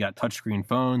internet, we got touchscreen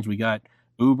phones, we got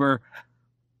Uber.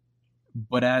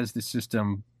 But as the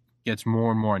system gets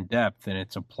more and more in depth and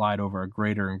it's applied over a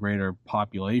greater and greater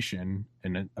population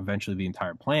and eventually the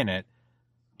entire planet,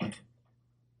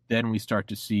 then we start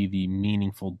to see the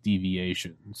meaningful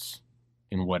deviations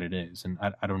in what it is. And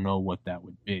I don't know what that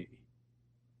would be.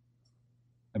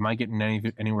 Am I getting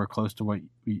anywhere close to what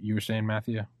you were saying,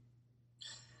 Matthew?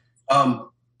 I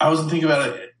wasn't thinking about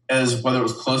it as whether it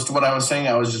was close to what I was saying.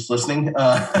 I was just listening.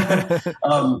 I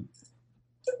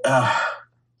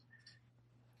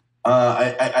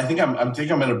think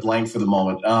I'm at a blank for the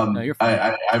moment. No, you're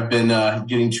fine. I've been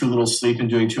getting too little sleep and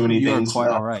doing too many things. Quite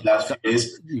all right. The last few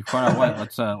days. You're quite all right.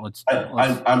 Let's.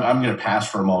 I'm going to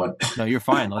pass for a moment. No, you're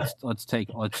fine.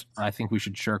 I think we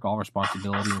should shirk all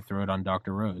responsibility and throw it on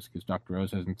Dr. Rose because Dr.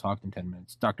 Rose hasn't talked in 10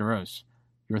 minutes. Dr. Rose,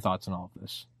 your thoughts on all of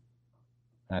this?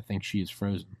 I think she is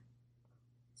frozen.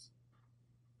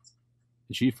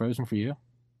 Is she frozen for you?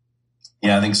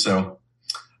 Yeah, I think so.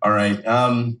 All right.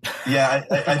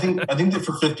 I think that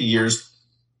for 50 years,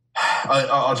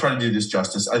 I'll try to do this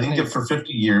justice. I think that for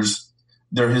 50 years,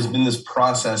 there has been this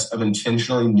process of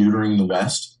intentionally neutering the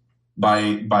West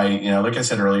by like I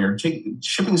said earlier,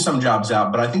 shipping some jobs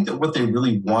out. But I think that what they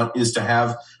really want is to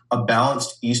have a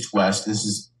balanced East-West. This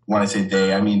is when I say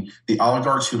they, I mean the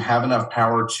oligarchs who have enough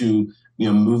power to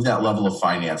move that level of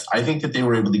finance. I think that they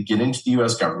were able to get into the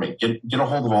U.S. government, get a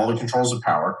hold of all the controls of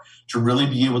power to really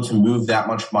be able to move that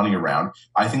much money around.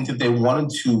 I think that they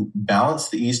wanted to balance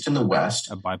the East and the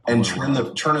West and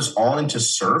turn us all into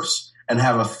serfs and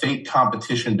have a fake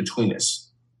competition between us,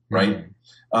 right?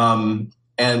 Mm-hmm.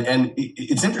 And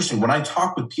it's interesting when I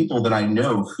talk with people that I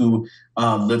know who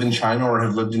live in China or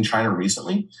have lived in China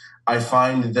recently. I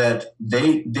find that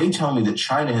they tell me that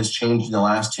China has changed in the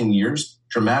last 10 years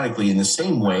dramatically in the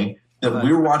same way that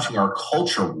we're watching our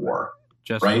culture war,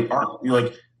 right?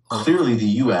 Clearly the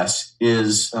U.S.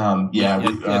 is,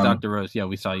 Dr. Rose,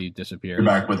 we saw you disappear. You're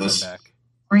back with us.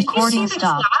 Recording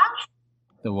stopped.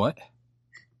 The what?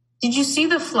 Did you see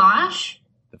the flash?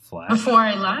 The flash? Before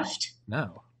I left?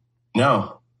 No.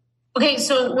 Okay,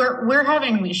 so we're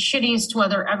having the shittiest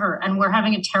weather ever, and we're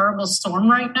having a terrible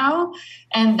storm right now.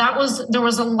 And there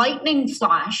was a lightning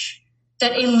flash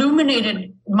that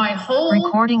illuminated my whole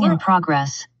recording in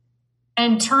progress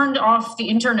and turned off the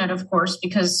internet, of course,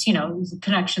 because the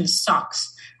connection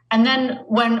sucks. And then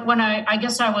when I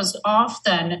guess I was off,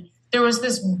 then there was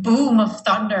this boom of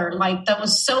thunder, like that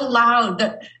was so loud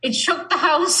that it shook the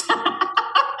house.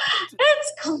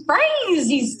 It's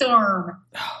crazy storm.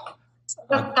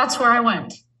 That's where I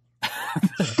went.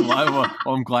 Well,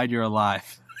 I'm glad you're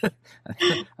alive.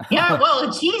 Yeah,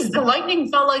 well, geez, the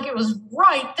lightning felt like it was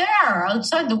right there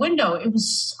outside the window. It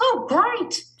was so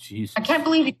bright. Jeez. I can't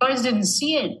believe you guys didn't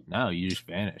see it. No, you just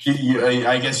vanished.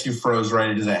 I guess you froze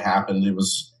right as it happened. It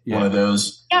was one of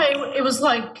those. Yeah, it was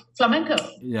like flamenco.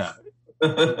 Yeah.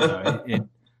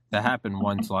 That happened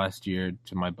once last year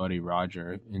to my buddy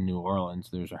Roger in New Orleans.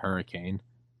 There was a hurricane,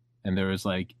 and there was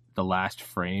like the last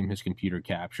frame his computer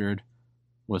captured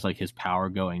was like his power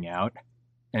going out,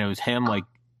 and it was him like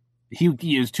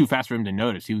he was too fast for him to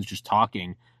notice. He was just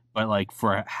talking, but like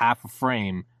for half a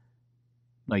frame,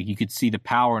 like you could see the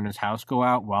power in his house go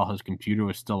out while his computer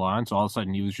was still on. So all of a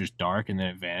sudden he was just dark, and then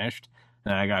it vanished.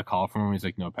 And I got a call from him. He's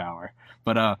like, no power.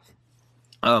 But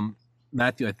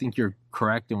Matthew, I think you're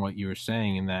correct in what you were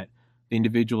saying, in that the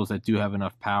individuals that do have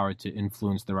enough power to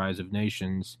influence the rise of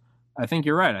nations, I think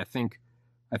you're right. I think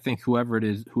whoever it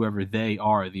is, whoever they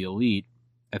are, the elite,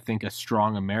 I think a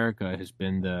strong America has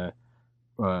been the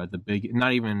big,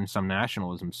 not even in some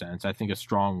nationalism sense. I think a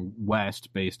strong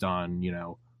West based on,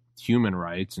 human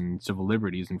rights and civil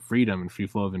liberties and freedom and free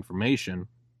flow of information.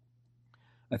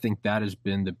 I think that has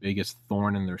been the biggest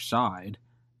thorn in their side.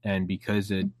 And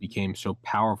because it became so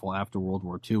powerful after World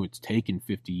War II, it's taken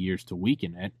 50 years to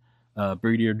weaken it.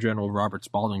 Brigadier General Robert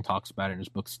Spalding talks about it in his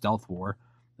book Stealth War.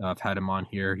 I've had him on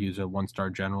here. He was a one-star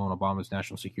general in Obama's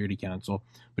National Security Council,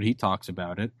 but he talks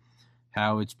about it,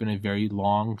 how it's been a very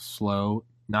long, slow,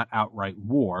 not outright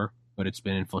war, but it's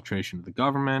been infiltration of the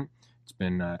government, it's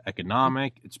been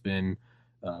economic, it's been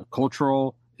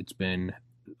cultural, it's been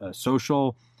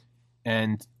social,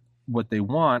 and what they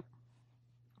want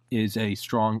is a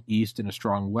strong East and a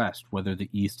strong West. Whether the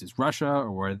East is Russia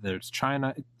or whether it's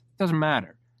China, it doesn't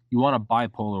matter. You want a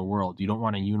bipolar world. You don't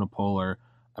want a unipolar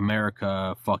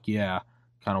America, fuck yeah,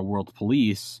 kind of world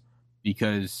police,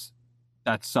 because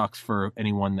that sucks for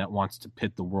anyone that wants to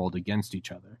pit the world against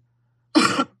each other.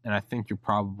 And I think you're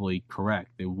probably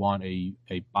correct. They want a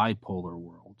bipolar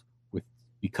world,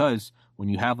 because when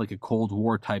you have like a Cold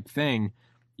War type thing,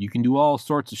 you can do all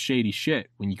sorts of shady shit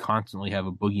when you constantly have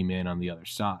a boogeyman on the other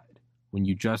side. When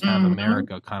you just have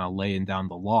America kind of laying down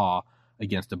the law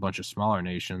against a bunch of smaller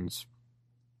nations,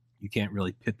 you can't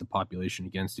really pit the population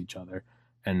against each other,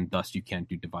 and thus you can't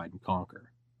do divide and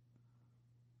conquer.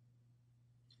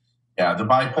 Yeah, the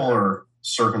bipolar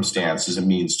circumstance is a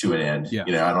means to an end.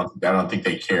 Yeah. I don't think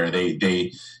they care.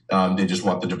 They just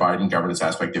want the divide and governance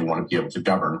aspect. They want to be able to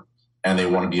govern, and they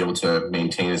want to be able to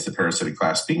maintain as the parasitic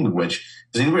class. Speaking of which,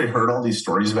 has anybody heard all these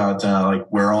stories about like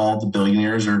where all the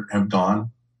billionaires have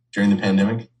gone during the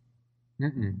pandemic?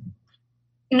 Mm-mm.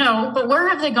 No, but where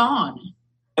have they gone?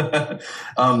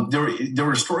 There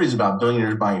were stories about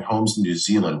billionaires buying homes in New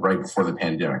Zealand right before the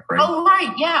pandemic, right? Oh,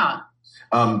 right, yeah.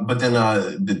 But then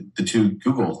the two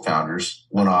Google founders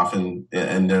went off and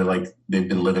they're like, they've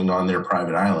been living on their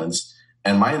private islands.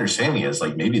 And my understanding is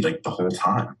like maybe like the whole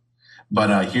time.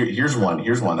 But here's one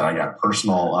that I got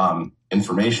personal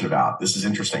information about. This is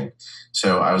interesting.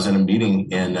 So I was in a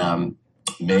meeting in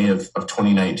May of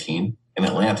 2019 in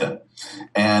Atlanta,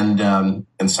 and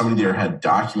somebody there had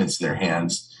documents in their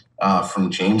hands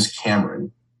from James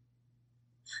Cameron,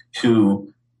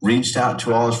 who reached out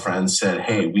to all his friends, said,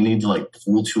 hey, we need to like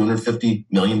pool $250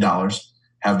 million,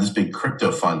 have this big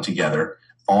crypto fund together,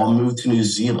 all move to New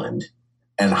Zealand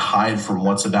and hide from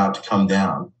what's about to come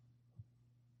down.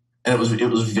 And it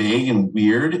was vague and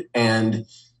weird. And,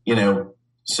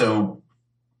 so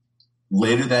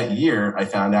later that year, I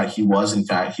found out he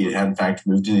had in fact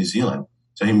moved to New Zealand.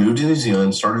 So he moved to New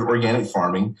Zealand, started organic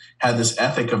farming, had this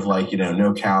ethic of like,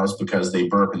 no cows because they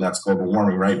burp and that's global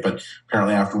warming, right? But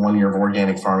apparently after 1 year of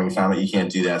organic farming, he found out you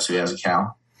can't do that. So he has a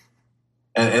cow.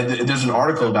 And there's an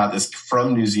article about this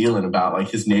from New Zealand about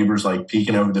like his neighbors, like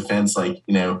peeking over the fence, like,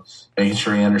 making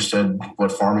sure he understood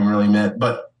what farming really meant.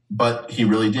 But he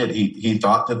really did. He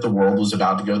thought that the world was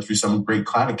about to go through some great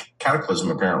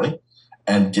cataclysm apparently,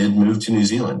 and did move to New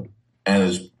Zealand and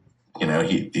is,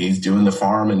 he's doing the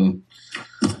farm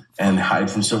and hide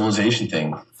from civilization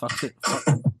thing. The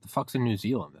fuck's in New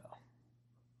Zealand though?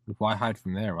 Why hide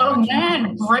from there? Oh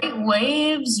man, great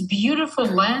waves, beautiful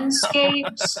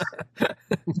landscapes. Yeah,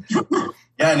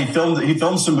 and he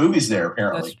filmed some movies there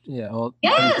apparently.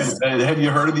 Yes. Have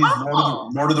you heard of these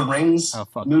Lord of the Rings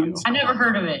movies? I never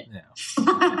heard of it. Yeah.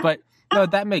 But no,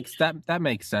 that makes sense.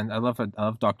 I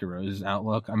love Dr. Rose's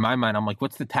outlook. In my mind, I'm like,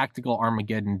 what's the tactical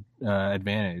Armageddon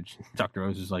advantage? Dr.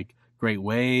 Rose is like, great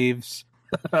waves.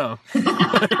 In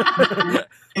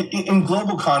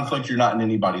global conflict, you're not in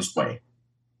anybody's way.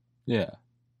 Yeah.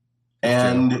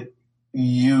 And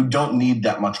you don't need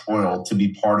that much oil to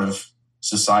be part of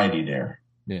society there.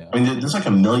 Yeah. I mean, there's like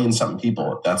 1 million something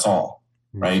people. That's all,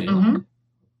 right? Mm-hmm. Really?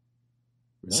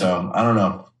 So I don't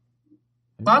know.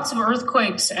 Lots of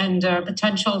earthquakes and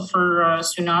potential for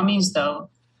tsunamis, though.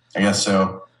 I guess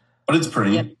so. But it's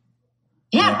pretty.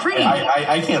 Yeah, pretty.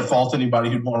 I can't fault anybody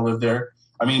who'd want to live there.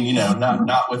 I mean,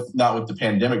 not with the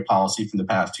pandemic policy from the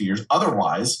past 2 years.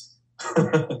 Otherwise.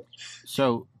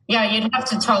 So. Yeah, you'd have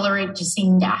to tolerate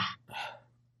Jacinda.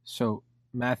 So,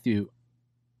 Matthew,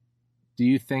 do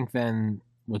you think then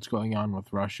what's going on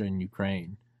with Russia and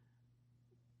Ukraine,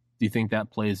 do you think that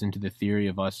plays into the theory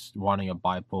of us wanting a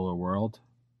bipolar world?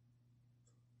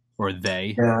 Or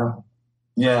they?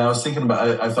 Yeah, I was thinking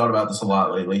about I've thought about this a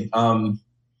lot lately.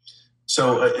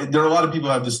 So there are a lot of people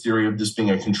who have this theory of this being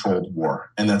a controlled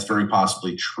war, and that's very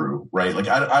possibly true, right? Like,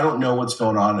 I don't know what's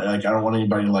going on. Like, I don't want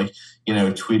anybody to, like,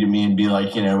 tweet at me and be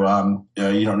like, you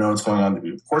don't know what's going on.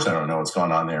 Of course, I don't know what's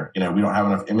going on there. We don't have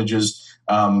enough images.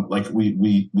 Like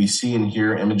we see and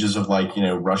hear images of, like,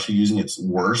 Russia using its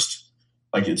worst,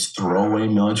 like its throwaway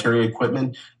military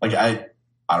equipment. Like, I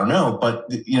don't know, but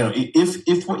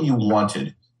if what you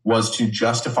wanted was to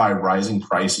justify rising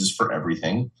prices for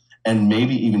everything, and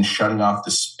maybe even shutting off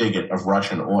the spigot of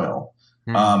Russian oil,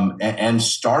 and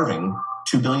starving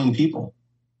 2 billion people.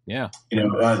 Yeah,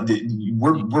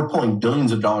 we're pulling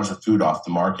billions of dollars of food off the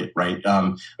market, right?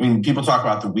 I mean, people talk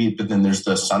about the wheat, but then there's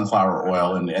the sunflower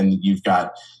oil, and you've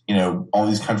got all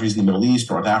these countries in the Middle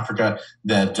East, North Africa,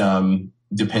 that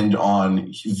depend on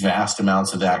vast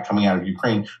amounts of that coming out of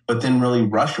Ukraine. But then really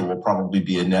Russia will probably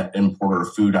be a net importer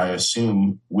of food, I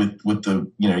assume, with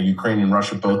the Ukraine and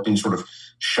Russia both being sort of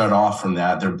shut off from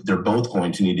that. They're both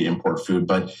going to need to import food,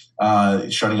 but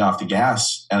shutting off the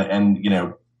gas and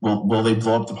will they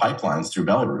blow up the pipelines through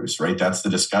Belarus, right? That's the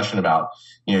discussion about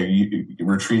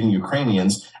retreating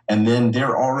Ukrainians, and then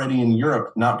they're already in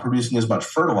Europe not producing as much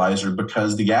fertilizer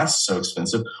because the gas is so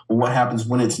expensive. Well, what happens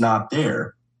when it's not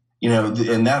there?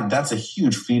 And that's a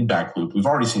huge feedback loop. We've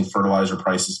already seen fertilizer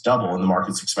prices double, and the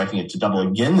market's expecting it to double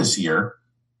again this year,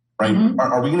 right? Mm-hmm.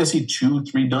 Are we going to see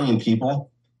 2-3 billion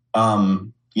people,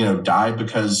 die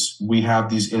because we have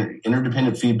these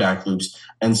interdependent feedback loops,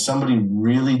 and somebody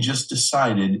really just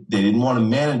decided they didn't want to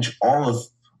manage all of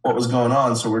what was going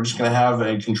on, so we're just going to have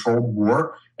a controlled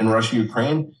war in Russia,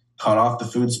 Ukraine, cut off the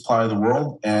food supply of the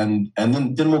world, and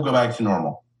then we'll go back to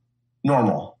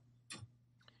normal.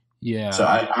 Yeah. So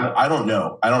I don't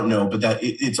know. But that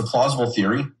it's a plausible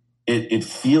theory. It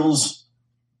feels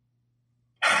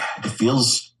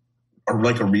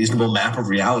like a reasonable map of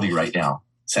reality right now,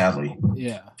 sadly.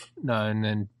 Yeah. No,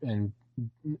 and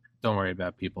don't worry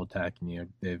about people attacking you.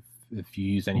 If you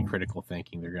use any critical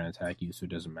thinking, they're going to attack you, so it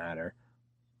doesn't matter.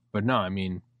 But no, I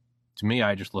mean, to me,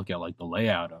 I just look at like the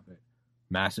layout of it.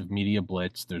 Massive media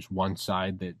blitz. There's one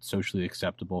side that's socially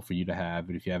acceptable for you to have,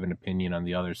 and if you have an opinion on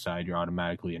the other side, you're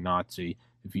automatically a Nazi.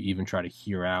 If you even try to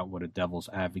hear out what a devil's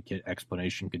advocate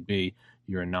explanation could be,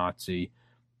 you're a Nazi.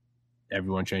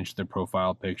 Everyone changed their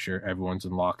profile picture. Everyone's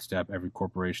in lockstep. Every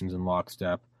corporation's in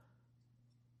lockstep.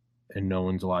 And no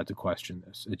one's allowed to question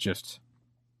this. It just...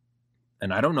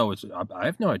 And I don't know. I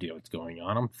have no idea what's going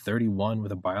on. I'm 31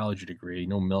 with a biology degree,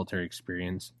 no military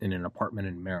experience, in an apartment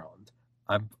in Maryland.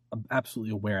 I'm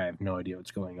absolutely aware I have no idea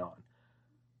what's going on.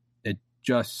 It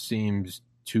just seems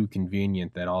too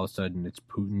convenient that all of a sudden it's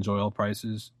Putin's oil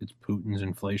prices, it's Putin's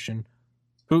inflation.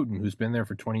 Putin, who's been there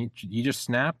for 20, he just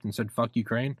snapped and said, fuck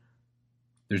Ukraine.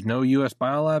 There's no U.S.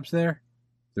 biolabs there.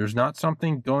 There's not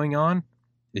something going on.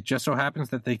 It just so happens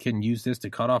that they can use this to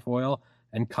cut off oil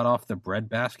and cut off the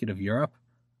breadbasket of Europe.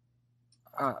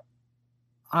 I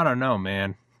don't know,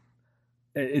 man.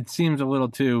 It seems a little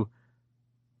too...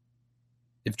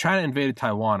 If China invaded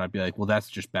Taiwan, I'd be like, well, that's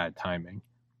just bad timing.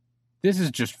 This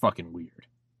is just fucking weird.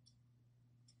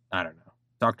 I don't know.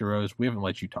 Dr. Rose, we haven't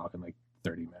let you talk in like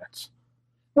 30 minutes.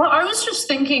 Well, I was just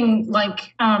thinking,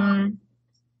 like, I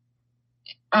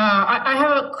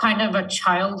have a kind of a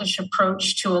childish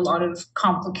approach to a lot of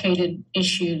complicated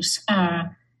issues.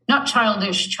 Not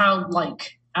childish,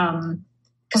 childlike.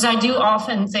 Because I do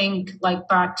often think, like,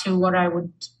 back to what I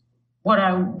would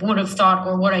have thought,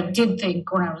 or what I did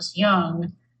think when I was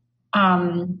young.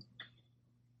 And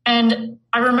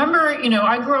I remember,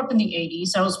 I grew up in the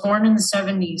 80s. I was born in the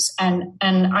 70s. And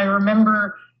I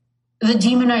remember the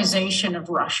demonization of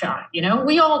Russia.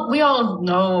 We all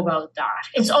know about that.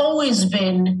 It's always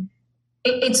been,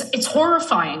 it's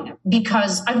horrifying,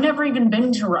 because I've never even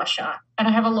been to Russia. And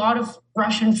I have a lot of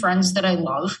Russian friends that I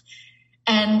love.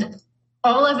 And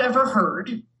all I've ever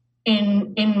heard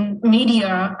in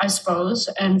media, I suppose,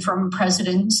 and from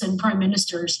presidents and prime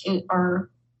ministers are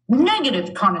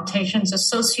negative connotations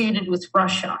associated with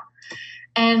Russia.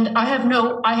 And I had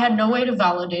no way to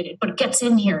validate it, but it gets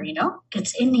in here,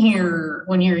 gets in here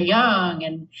when you're young,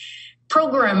 and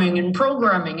programming.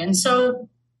 And so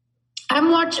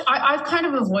I've kind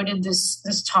of avoided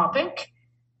this topic,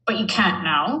 but you can't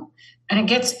now. And it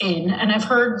gets in, and I've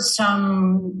heard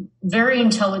some very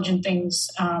intelligent things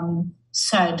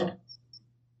said,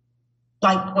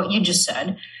 like what you just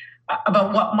said,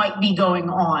 about what might be going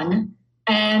on.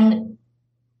 And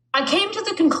I came to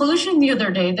the conclusion the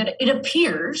other day that it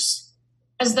appears,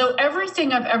 as though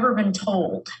everything I've ever been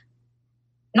told,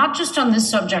 not just on this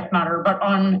subject matter, but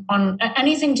on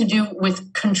anything to do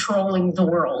with controlling the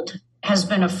world, has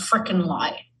been a frickin'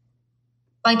 lie.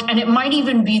 Like, and it might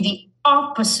even be the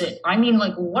opposite. I mean,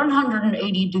 like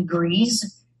 180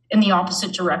 degrees in the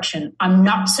opposite direction. I'm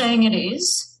not saying it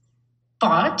is,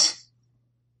 but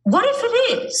what if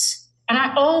it is? And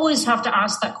I always have to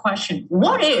ask that question.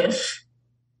 What if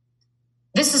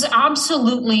this is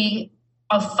absolutely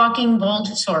a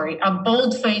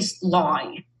bold-faced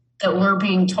lie that we're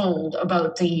being told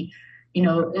about the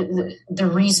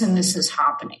reason this is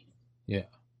happening? Yeah.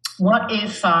 What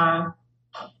if, and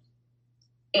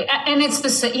it's the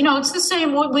same, it's the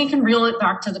same, we can reel it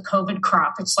back to the COVID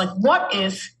crap. It's like, what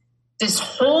if this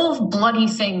whole bloody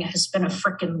thing has been a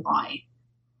freaking lie?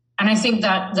 And I think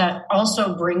that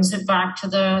also brings it back to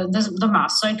the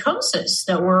mass psychosis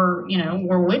that we're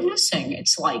witnessing.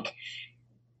 It's like,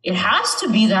 it has to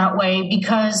be that way,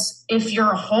 because if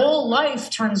your whole life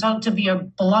turns out to be a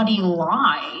bloody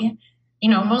lie,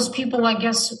 most people, I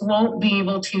guess, won't be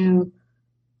able to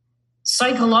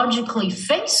psychologically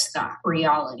face that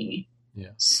reality. Yeah.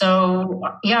 So,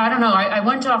 I don't know. I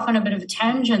went off on a bit of a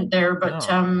tangent there, but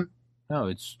no,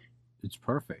 it's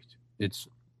perfect. It's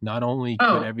not only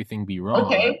could everything be wrong.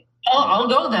 Okay, I'll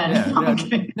go then. Yeah,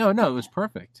 Okay. No, it was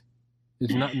perfect.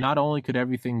 It's not only could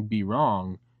everything be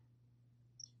wrong,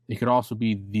 it could also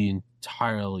be the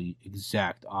entirely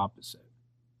exact opposite.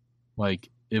 Like,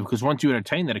 because once you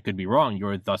entertain that it could be wrong,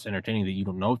 you're thus entertaining that you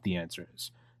don't know what the answer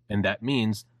is, and that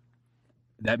means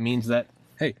that,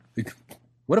 hey,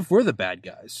 what if we're the bad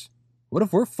guys? What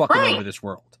if we're fucking over this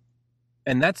world?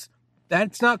 And that's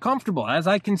not comfortable, as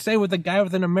I can say with a guy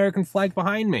with an American flag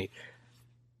behind me.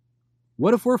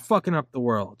 What if we're fucking up the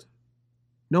world?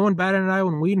 No one batted an eye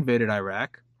when we invaded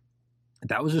Iraq.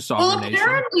 That was a sovereign nation.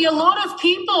 Apparently a lot of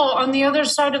people on the other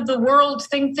side of the world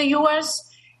think the U.S.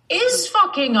 is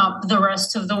fucking up the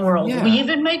rest of the world. Yeah. We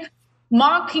even make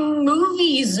mocking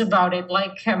movies about it,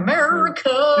 like America.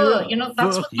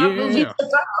 That's what that movie's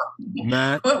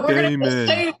about. We're going to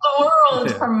save the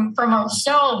world from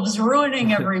ourselves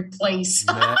ruining every place.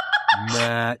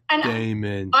 Matt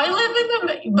Damon. I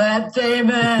live in Matt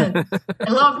Damon.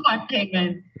 I love Matt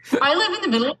Damon. I live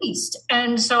in the Middle East,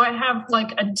 and so I have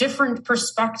like a different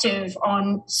perspective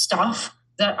on stuff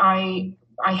that I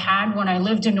had when I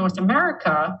lived in North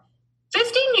America.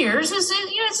 15 years is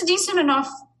it's a decent enough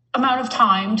amount of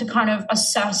time to kind of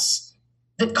assess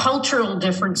the cultural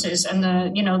differences and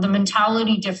the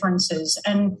mentality differences.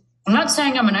 And I'm not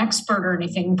saying I'm an expert or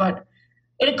anything, but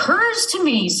it occurs to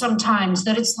me sometimes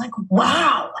that it's like,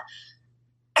 wow,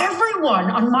 everyone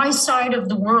on my side of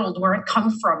the world where I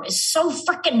come from is so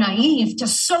freaking naive to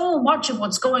so much of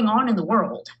what's going on in the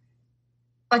world.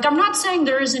 Like, I'm not saying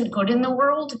there isn't good in the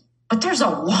world, but there's a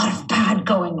lot of bad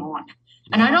going on.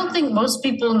 And I don't think most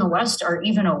people in the West are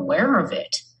even aware of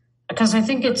it, because I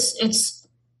think it's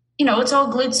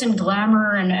all glitz and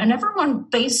glamour, and everyone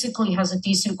basically has a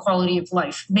decent quality of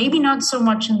life. Maybe not so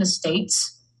much in the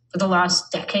States for the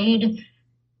last decade.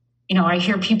 I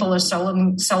hear people are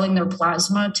selling their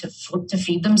plasma to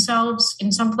feed themselves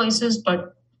in some places,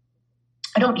 but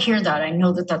I don't hear that. I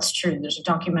know that that's true. There's a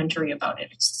documentary about it.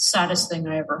 It's the saddest thing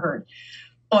I ever heard.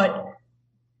 But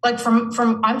like I'm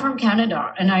from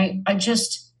Canada, and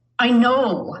I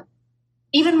know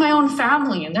even my own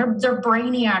family, and they're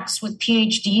brainiacs with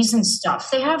PhDs and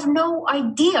stuff. They have no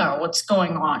idea what's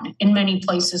going on in many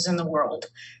places in the world.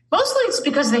 Mostly it's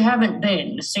because they haven't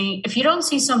been. So if you don't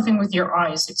see something with your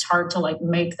eyes, it's hard to like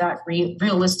make that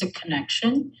realistic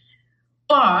connection.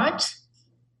 But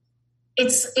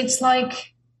it's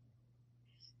like,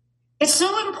 it's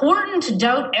so important to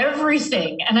doubt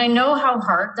everything. And I know how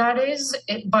hard that is,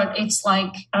 but it's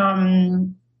like,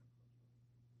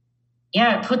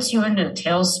 it puts you into a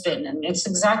tailspin. And it's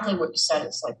exactly what you said.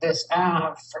 It's like this, I don't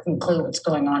have a freaking clue what's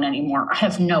going on anymore. I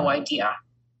have no idea.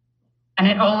 And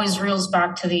it always reels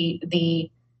back to the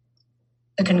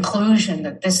conclusion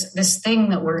that this thing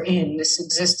that we're in, this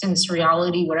existence,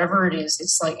 reality, whatever it is,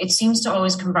 it's like, it seems to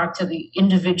always come back to the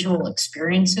individual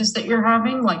experiences that you're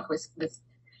having, like with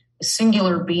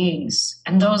singular beings.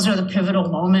 And those are the pivotal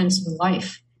moments in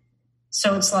life.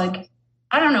 So it's like,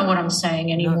 I don't know what I'm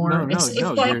saying anymore. It's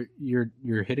like,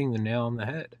 you're hitting the nail on the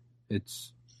head.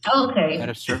 It's okay. At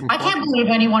a certain I can't believe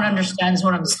anyone understands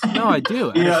what I'm saying. No, I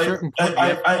do.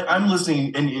 I'm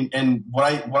listening, and what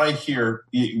I hear,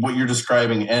 what you're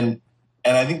describing, and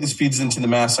I think this feeds into the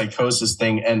mass psychosis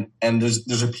thing. And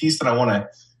there's a piece that I want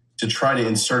to try to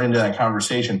insert into that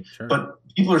conversation. Sure. But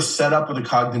people are set up with a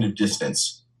cognitive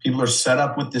dissonance. People are set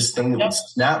up with this thing that would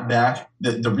snap back.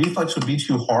 The reflex would be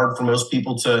too hard for most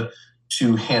people to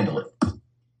handle it.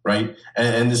 right?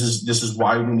 And this is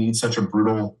why we need such a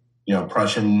brutal,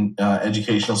 Prussian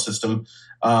educational system.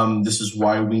 This is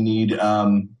why we need,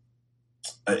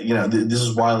 this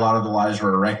is why a lot of the lies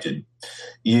are erected.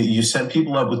 You set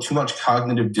people up with too much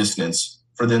cognitive dissonance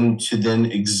for them to then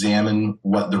examine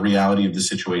what the reality of the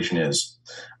situation is.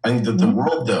 I think that the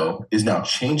world, though, is now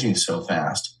changing so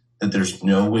fast that there's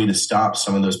no way to stop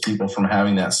some of those people from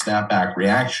having that snapback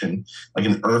reaction, like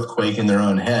an earthquake in their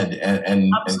own head,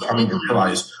 and coming to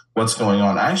realize what's going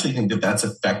on. I actually think that that's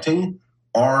affecting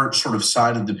our sort of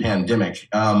side of the pandemic.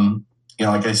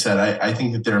 Like I said, I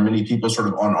think that there are many people sort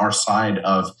of on our side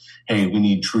of, hey, we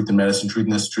need truth in medicine, truth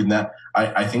in this, truth in that.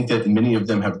 I think that many of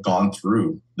them have gone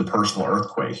through the personal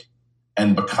earthquake.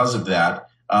 And because of that,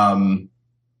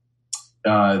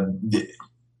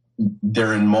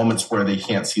 they're in moments where they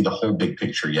can't see the whole big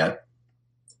picture yet.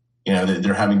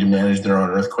 They're having to manage their own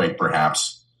earthquake,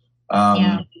 perhaps.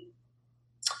 But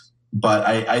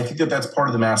I think that that's part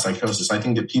of the mass psychosis. I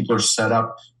think that people are set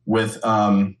up with,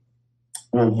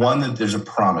 one, that there's a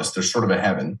promise. There's sort of a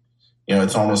heaven.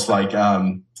 It's almost like,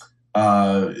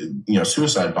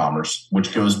 suicide bombers,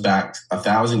 which goes back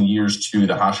 1,000 years to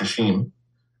the Hashishim,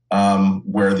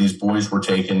 where these boys were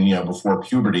taken, before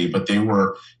puberty, but they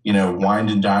were, wined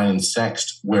and dined and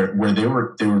sexed, where they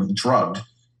were drugged,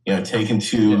 taken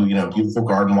to, beautiful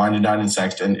garden, wined and dined and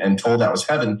sexed, and told that was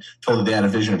heaven, told that they had a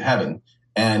vision of heaven.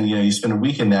 And, you spend a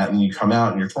week in that and you come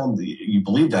out and you're told that you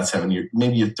believe that's heaven.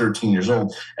 Maybe you're 13 years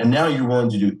old and now you're willing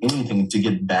to do anything to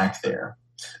get back there.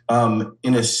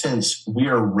 In a sense, we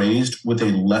are raised with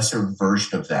a lesser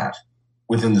version of that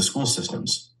within the school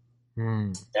systems.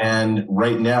 And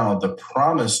right now, the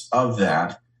promise of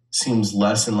that seems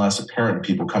less and less apparent to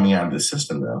people coming out of the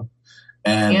system, though.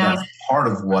 And that's part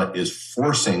of what is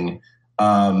forcing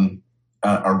a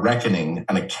reckoning,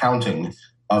 an accounting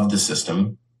of the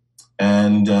system.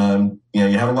 And,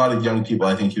 you have a lot of young people,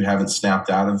 I think, who haven't snapped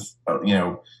out of,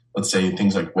 let's say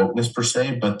things like wokeness per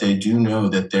se, but they do know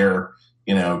that their,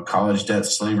 college debt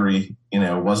slavery,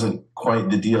 wasn't quite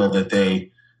the deal that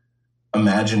they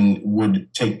imagine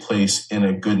would take place in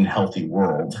a good and healthy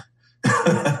world.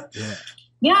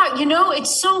 Yeah,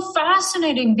 it's so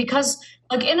fascinating because,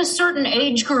 like, in a certain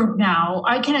age group now,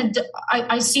 I don't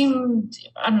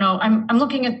know, I'm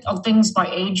looking at things by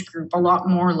age group a lot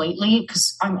more lately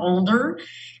because I'm older.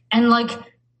 And, like,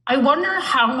 I wonder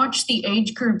how much the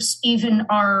age groups even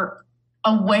are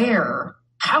aware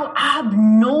how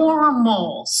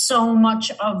abnormal so much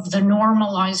of the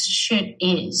normalized shit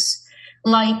is.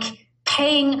 Like,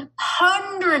 paying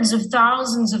hundreds of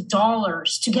thousands of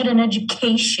dollars to get an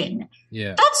education.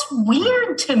 Yeah. That's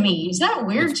weird to me. Is that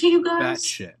weird to you guys? That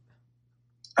shit.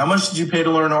 How much did you pay to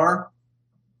learn R?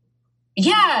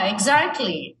 Yeah,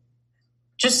 exactly.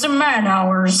 Just some man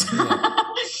hours.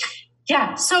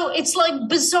 Yeah. So it's like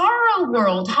bizarro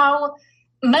world how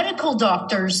medical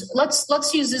doctors,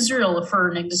 let's use Israel for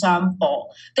an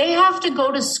example. They have to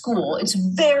go to school. It's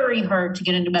very hard to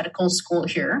get into medical school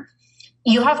here.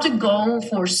 You have to go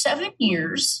for 7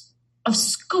 years of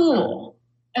school.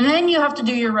 And then you have to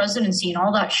do your residency and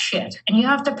all that shit. And you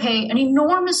have to pay an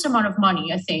enormous amount of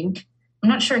money, I think. I'm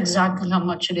not sure exactly how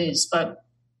much it is, but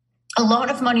a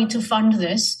lot of money to fund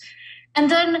this.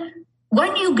 And then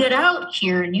when you get out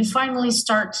here and you finally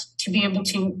start to be able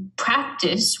to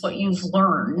practice what you've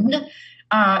learned,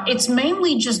 it's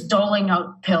mainly just doling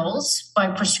out pills by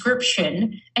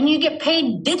prescription, and you get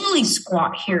paid diddly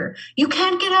squat here. You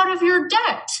can't get out of your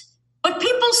debt, but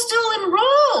people still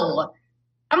enroll.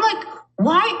 I'm like,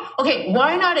 why? Okay,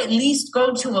 why not at least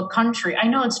go to a country? I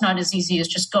know it's not as easy as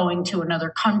just going to another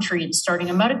country and starting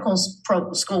a medical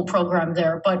school program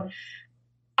there, but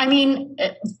I mean,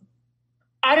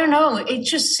 I don't know. It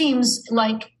just seems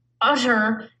like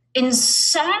utter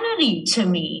insanity to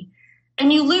me.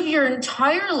 And you live your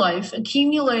entire life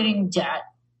accumulating debt,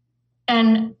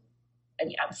 and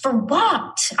for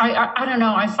what? I don't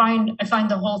know. I find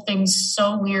the whole thing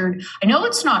so weird. I know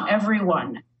it's not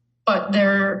everyone, but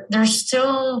they're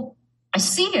still. I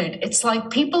see it. It's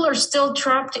like people are still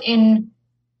trapped in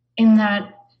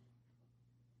that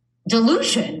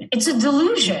delusion. It's a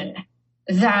delusion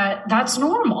that's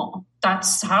normal.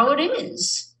 That's how it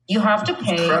is. You have to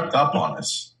pay. It's crept up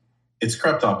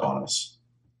on us.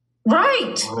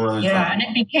 Right. Yeah, and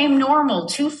it became normal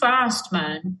too fast,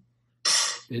 man.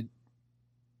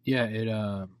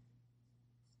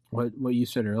 What you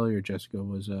said earlier, Jessica,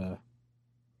 was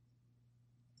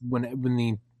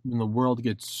when the world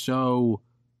gets so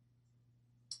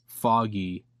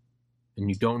foggy and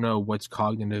you don't know what's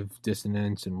cognitive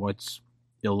dissonance and what's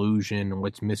illusion and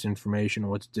what's misinformation and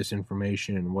what's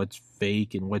disinformation and what's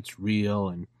fake and what's real,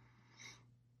 and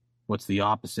what's the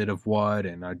opposite of what,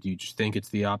 and do you just think it's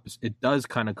the opposite? It does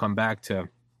kind of come back to,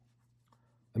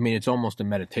 I mean, it's almost a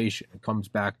meditation. It comes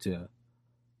back to,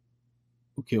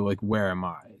 okay, like, where am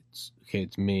I?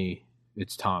 It's me.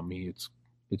 It's Tommy. It's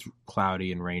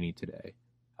cloudy and rainy today.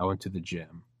 I went to the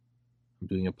gym. I'm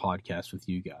doing a podcast with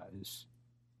you guys.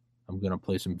 I'm going to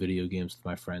play some video games with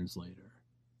my friends later.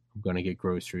 I'm going to get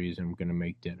groceries and I'm going to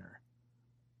make dinner.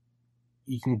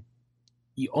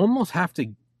 You almost have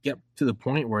to get to the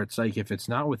point where it's like, if it's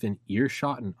not within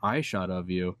earshot and eyeshot of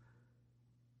you,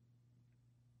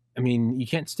 I mean, you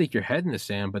can't stick your head in the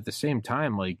sand, but at the same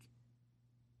time, like,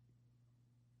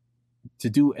 to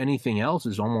do anything else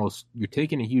is almost, you're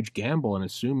taking a huge gamble and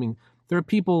assuming there are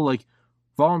people like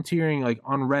volunteering like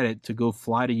on Reddit to go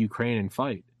fly to Ukraine and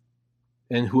fight,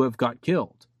 and who have got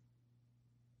killed.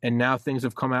 And now things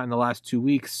have come out in the last 2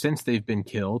 weeks since they've been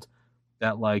killed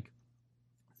that like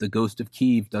the ghost of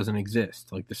Kyiv doesn't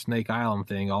exist. Like the Snake Island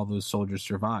thing, all those soldiers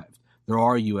survived. There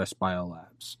are U.S.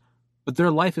 biolabs, but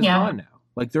their life is gone now.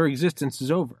 Like their existence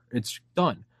is over. It's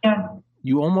done. Yeah.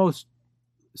 You almost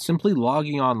simply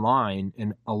logging online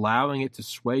and allowing it to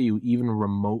sway you even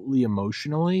remotely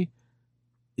emotionally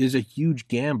is a huge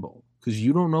gamble, because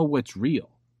you don't know what's real.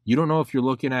 You don't know if you're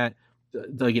looking at,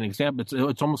 like an example,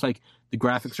 it's almost like the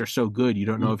graphics are so good, you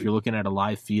don't know if you're looking at a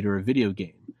live feed or a video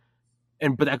game.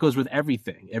 But that goes with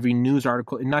everything, every news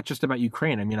article, and not just about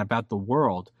Ukraine, I mean about the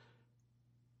world.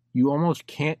 You almost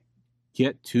can't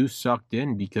get too sucked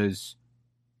in, because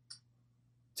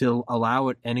to allow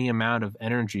it any amount of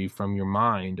energy from your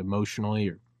mind, emotionally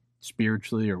or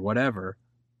spiritually or whatever,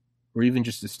 or even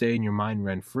just to stay in your mind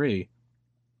rent-free,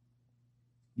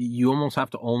 you almost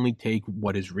have to only take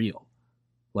what is real.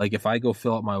 Like if I go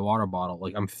fill up my water bottle,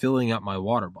 like I'm filling up my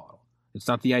water bottle. It's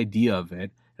not the idea of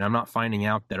it, and I'm not finding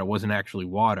out that it wasn't actually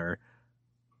water.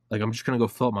 Like I'm just going to go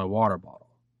fill up my water bottle.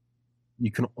 You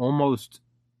can almost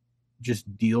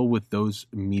just deal with those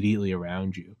immediately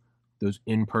around you, those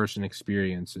in-person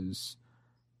experiences.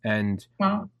 And,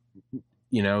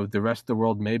 you know, the rest of the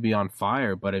world may be on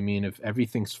fire, but I mean, if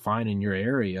everything's fine in your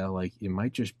area, like it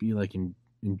might just be like,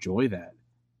 enjoy that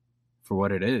for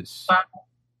what it is. Wow.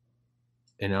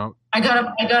 You know, I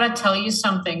gotta tell you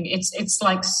something. It's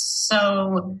like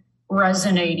so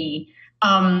resonating.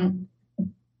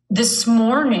 This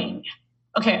morning,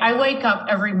 okay, I wake up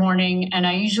every morning and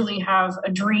I usually have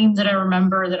a dream that I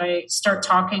remember that I start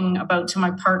talking about to my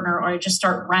partner, or I just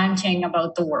start ranting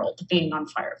about the world being on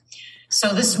fire.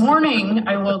 So this morning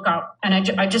I woke up and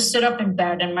I just sit up in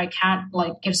bed, and my cat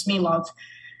like gives me love.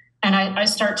 And I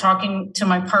start talking to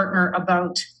my partner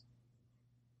about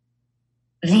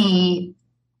the,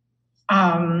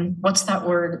 what's that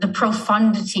word? The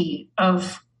profundity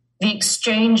of the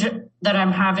exchange that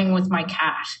I'm having with my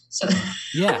cat. So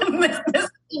yeah,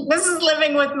 this is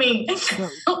living with me.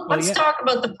 Let's talk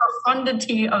about the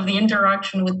profundity of the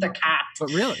interaction with the cat. But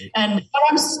really, and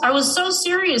I was so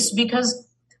serious, because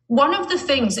one of the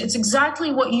things, it's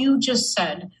exactly what you just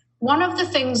said. One of the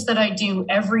things that I do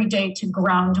every day to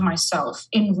ground myself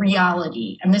in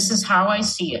reality, and this is how I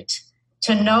see it,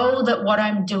 to know that what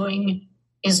I'm doing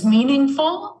is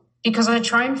meaningful, because I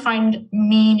try and find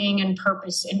meaning and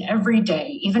purpose in every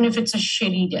day, even if it's a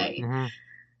shitty day,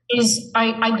 is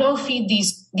I go feed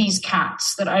these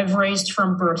cats that I've raised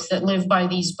from birth that live by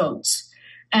these boats.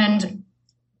 And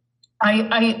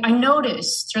I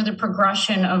notice through the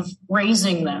progression of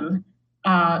raising them,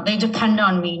 they depend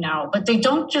on me now, but they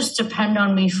don't just depend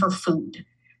on me for food.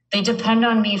 They depend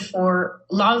on me for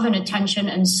love and attention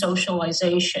and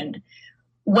socialization.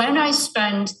 When I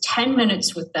spend 10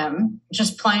 minutes with them,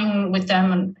 just playing with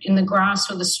them in the grass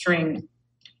with a string,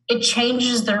 it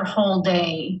changes their whole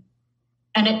day.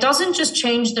 And it doesn't just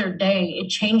change their day, it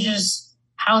changes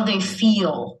how they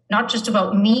feel, not just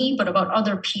about me, but about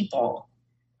other people.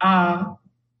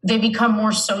 They become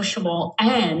more sociable,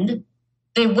 and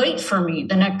they wait for me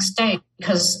the next day,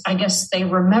 because I guess they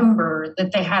remember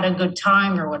that they had a good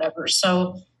time or whatever.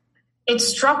 So it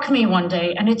struck me one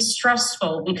day, and it's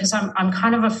stressful because I'm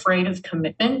kind of afraid of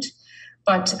commitment,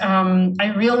 but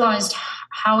I realized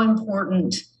how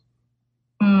important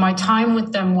my time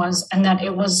with them was, and that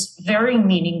it was very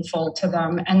meaningful to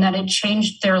them, and that it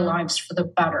changed their lives for the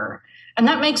better. And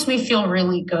that makes me feel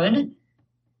really good.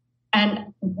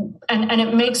 And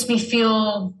it makes me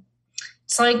feel,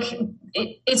 it's like,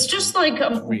 it's just like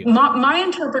my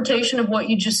interpretation of what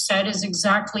you just said is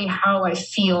exactly how I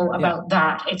feel about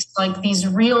that. It's like these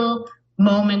real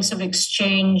moments of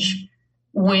exchange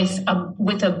with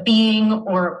a being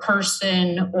or a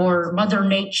person or Mother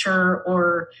Nature,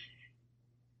 or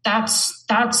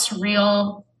that's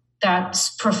real,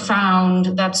 that's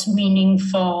profound, that's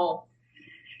meaningful.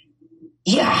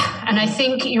 Yeah. And I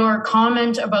think your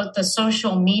comment about the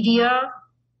social media,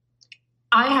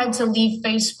 I had to leave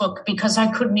Facebook because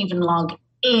I couldn't even log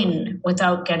in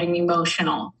without getting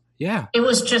emotional. Yeah. It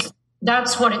was just,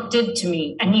 that's what it did to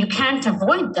me. And you can't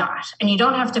avoid that. And you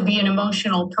don't have to be an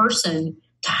emotional person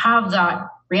to have that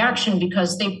reaction,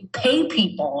 because they pay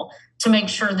people to make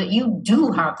sure that you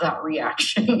do have that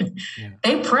reaction. Yeah.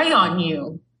 They prey on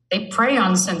you. They prey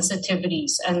on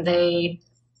sensitivities, and they,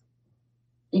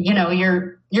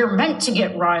 you're meant to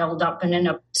get riled up and in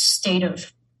a state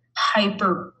of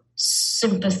hyper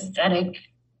sympathetic.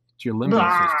 It's your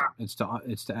limbic system.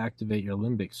 It's to activate your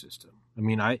limbic system. I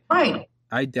mean, I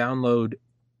download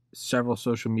several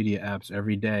social media apps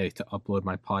every day to upload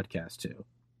my podcast to.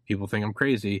 People think I'm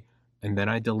crazy, and then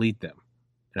I delete them,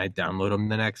 and I download them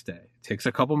the next day. It takes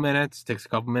a couple minutes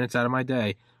out of my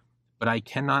day, but I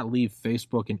cannot leave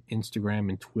Facebook and Instagram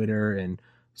and Twitter and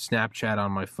Snapchat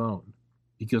on my phone,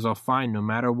 because I'll find, no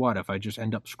matter what, if I just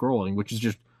end up scrolling, which is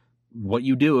just what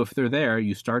you do if they're there,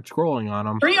 you start scrolling on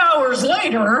them. 3 hours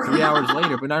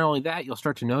later. But not only that, you'll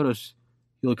start to notice,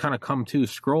 you'll kind of come to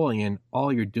scrolling, and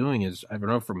all you're doing is, I don't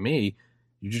know, for me,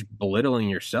 you're just belittling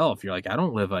yourself. You're like, I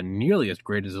don't live a nearly as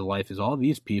great as a life as all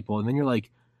these people. And then you're like,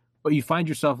 but you find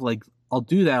yourself like, I'll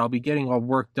do that. I'll be getting all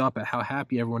worked up at how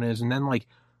happy everyone is. And then like,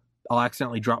 I'll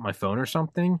accidentally drop my phone or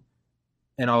something,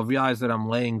 and I'll realize that I'm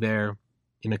laying there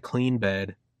in a clean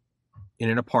bed in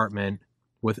an apartment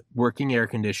with working air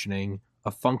conditioning,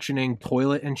 a functioning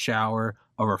toilet and shower,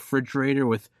 a refrigerator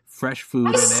with fresh food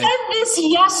in it. I said this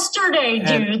yesterday,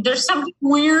 dude. There's something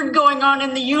weird going on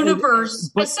in the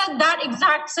universe. I said that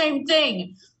exact same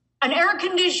thing. An air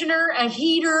conditioner, a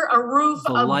heater, a roof,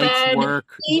 a bed,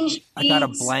 work. I got a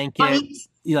blanket.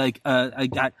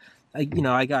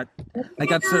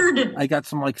 I got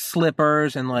some like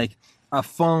slippers and like a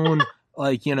phone.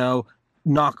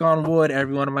 Knock on wood,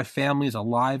 everyone in my family is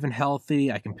alive and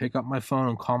healthy. I can pick up my phone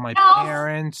and call my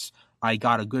parents. I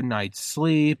got a good night's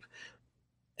sleep.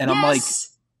 And I'm like,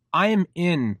 I am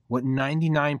in what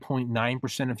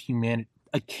 99.9% of humanity,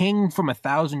 a king from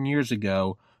 1,000 years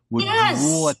ago, would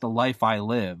rule at the life I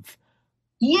live.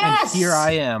 Yes. And here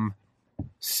I am,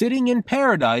 sitting in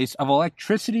paradise of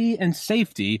electricity and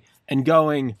safety, and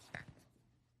going,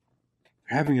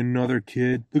 having another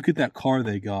kid. Look at that car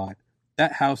they got.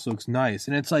 That house looks nice.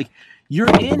 And it's like, you're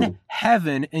in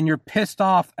heaven and you're pissed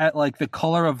off at like the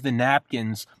color of the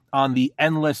napkins on the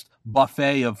endless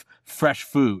buffet of fresh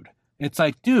food. It's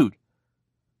like, dude,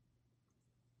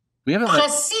 we haven't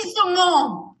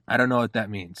Précisément. I don't know what that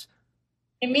means.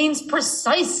 It means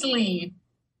precisely.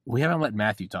 We haven't let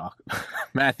Matthew talk.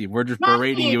 Matthew, we're just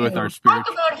berating you with our spirit.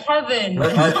 Talk about heaven.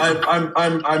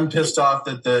 I'm pissed off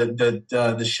that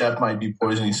the chef might be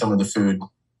poisoning some of the food.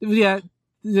 Yeah,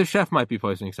 the chef might be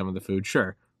poisoning some of the food,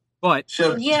 sure. But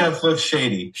Chef looks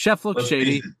shady.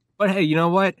 But hey, you know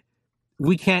what?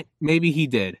 We can't, maybe he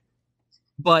did.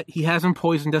 But he hasn't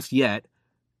poisoned us yet.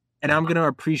 And I'm going to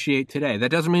appreciate today. That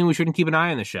doesn't mean we shouldn't keep an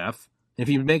eye on the chef. If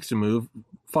he makes a move,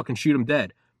 fucking shoot him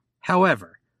dead.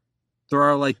 However, there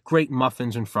are like great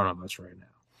muffins in front of us right now.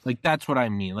 Like, that's what I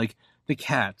mean. Like, the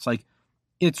cats. Like,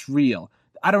 it's real.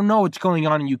 I don't know what's going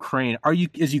on in Ukraine.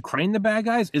 Is Ukraine the bad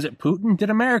guys? Is it Putin? Did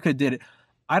America did it?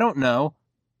 I don't know.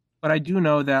 But I do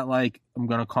know that, like, I'm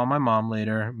going to call my mom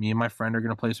later. Me and my friend are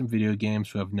going to play some video games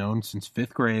who I've known since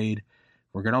 5th grade.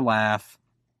 We're going to laugh.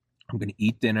 I'm going to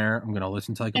eat dinner. I'm going to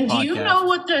listen to, like, a podcast. And do you know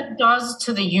what that does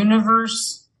to the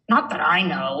universe? Not that I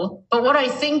know, but what I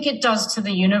think it does to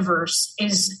the universe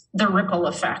is the ripple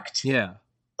effect. Yeah.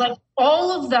 Like,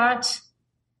 all of that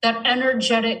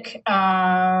energetic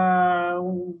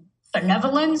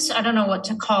benevolence, I don't know what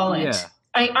to call it. Yeah.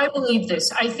 I believe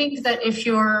this. I think that if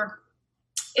you're,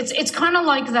 it's kind of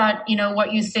like that, you know,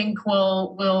 what you think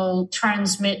will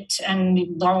transmit and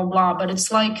blah, blah, blah. But it's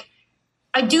like,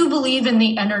 I do believe in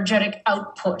the energetic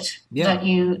output that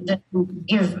you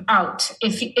give out.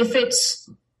 If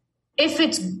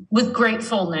it's with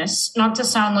gratefulness, not to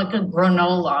sound like a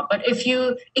granola, but if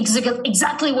you,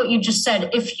 exactly what you just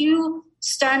said, if you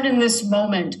stand in this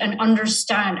moment and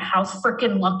understand how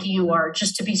freaking lucky you are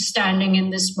just to be standing in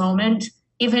this moment,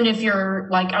 even if you're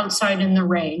like outside in the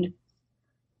rain,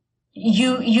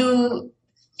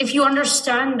 if you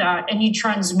understand that and you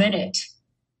transmit it,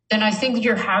 then I think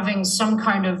you're having some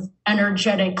kind of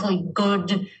energetically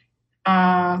good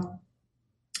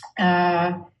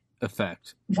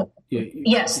effect.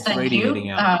 Yes, thank you.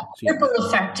 Ripple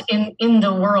effect in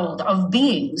the world of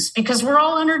beings, because we're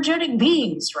all energetic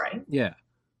beings, right? Yeah.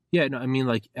 Yeah, no, I mean,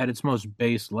 like, at its most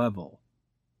base level,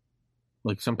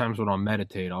 like, sometimes when I'll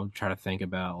meditate, I'll try to think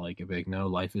about, like, no,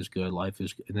 life is good,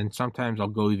 and then sometimes I'll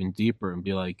go even deeper and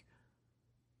be like,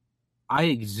 I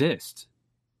exist.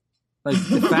 Like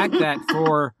the fact that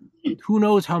for who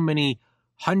knows how many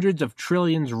hundreds of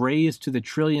trillions raised to the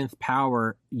trillionth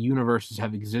power universes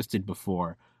have existed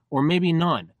before, or maybe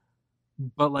none.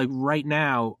 But like right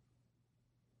now,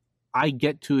 I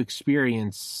get to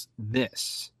experience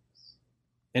this.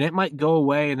 And it might go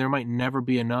away and there might never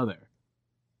be another.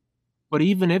 But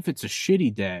even if it's a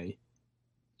shitty day,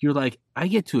 you're like, I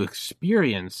get to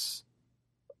experience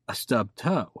a stubbed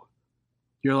toe.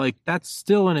 You're like, that's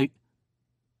still it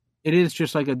is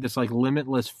just like this like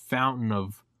limitless fountain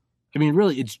of, I mean,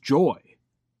 really, it's joy.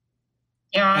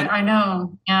 Yeah, I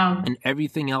know. Yeah. And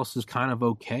everything else is kind of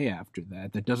okay after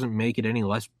that. That doesn't make it any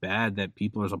less bad that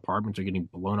people's apartments are getting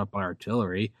blown up by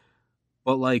artillery.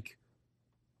 But like,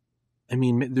 I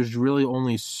mean, there's really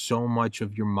only so much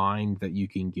of your mind that you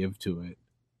can give to it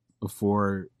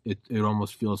before it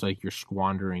almost feels like you're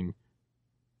squandering.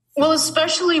 Well,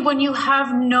 especially when you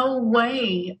have no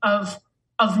way of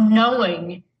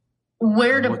knowing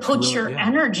where to put your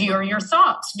energy or your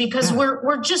thoughts, because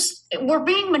we're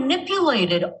being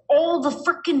manipulated all the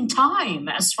freaking time,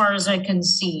 as far as I can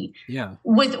see. Yeah.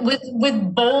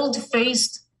 With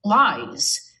bold-faced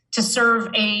lies to serve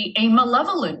a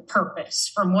malevolent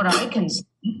purpose, from what I can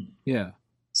see. Yeah.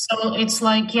 So it's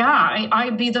like, yeah,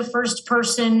 I'd be the first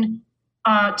person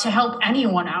to help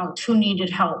anyone out who needed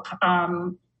help.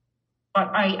 But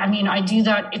I mean, I do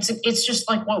that. It's just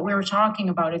like what we were talking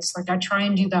about. It's like I try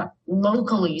and do that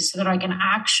locally so that I can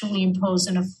actually impose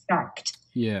an effect.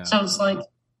 Yeah. So it's like,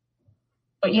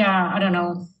 but yeah, I don't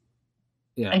know.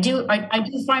 Yeah. I do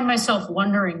find myself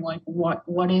wondering, like,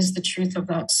 what is the truth of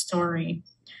that story?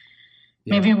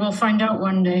 Yeah. Maybe we'll find out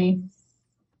one day.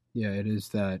 Yeah, it is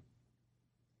that.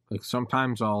 Like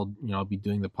sometimes I'll be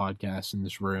doing the podcast in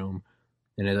this room.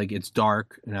 And it's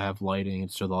dark, and I have lighting,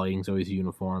 and so the lighting's always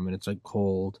uniform, and it's like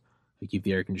cold. I keep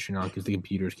the air conditioner on because the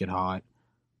computers get hot.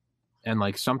 And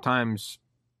like sometimes,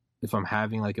 if I'm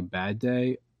having like a bad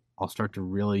day, I'll start to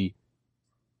really,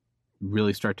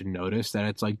 really start to notice that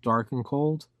it's like dark and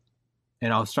cold,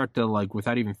 and I'll start to like,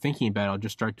 without even thinking about it, I'll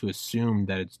just start to assume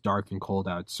that it's dark and cold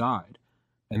outside,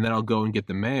 and then I'll go and get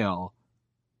the mail.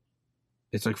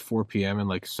 It's like 4 p.m. and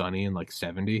like sunny and like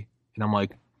 70, and I'm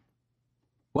like,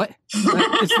 what?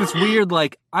 It's this weird,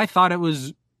 like, I thought it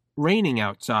was raining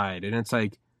outside, and it's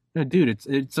like, no, dude,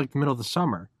 it's like the middle of the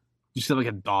summer. You see like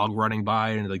a dog running by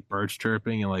and like birds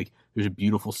chirping, and like there's a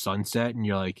beautiful sunset, and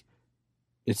you're like,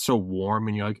 it's so warm,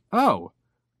 and you're like, oh,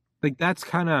 like that's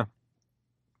kind of,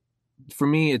 for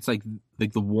me, it's like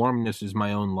the warmness is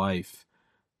my own life.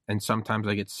 And sometimes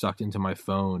I get sucked into my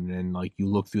phone, and like you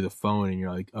look through the phone and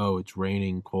you're like, oh, it's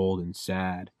raining, cold, and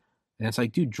sad. And it's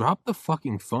like, dude, drop the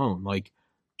fucking phone. Like,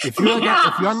 if you're like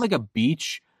if you're on like a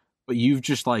beach, but you've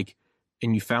just like,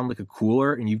 and you found like a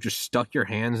cooler and you've just stuck your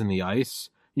hands in the ice,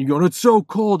 and you're going, it's so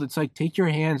cold. It's like, take your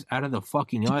hands out of the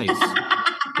fucking ice.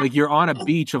 Like you're on a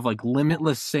beach of like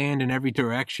limitless sand in every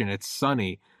direction. It's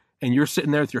sunny, and you're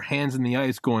sitting there with your hands in the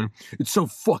ice going, it's so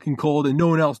fucking cold, and no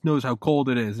one else knows how cold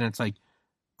it is. And it's like,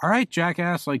 all right,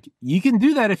 jackass, like you can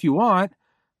do that if you want,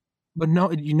 but no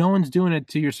one's doing it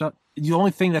to yourself. The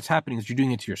only thing that's happening is you're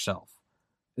doing it to yourself.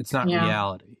 It's not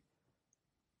reality.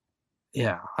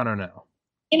 Yeah, I don't know.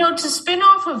 To spin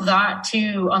off of that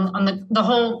too, on the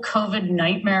whole COVID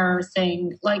nightmare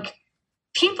thing, like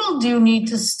people do need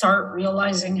to start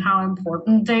realizing how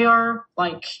important they are.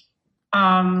 Like,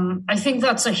 I think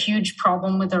that's a huge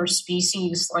problem with our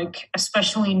species, like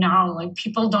especially now, like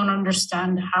people don't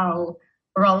understand how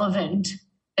relevant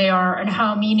they are and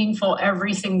how meaningful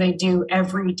everything they do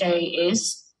every day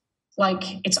is. Like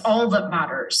it's all that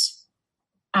matters.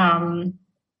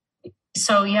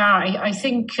 So yeah, I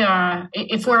think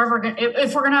if we're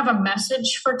gonna have a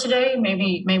message for today,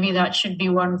 maybe that should be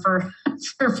one for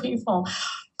people.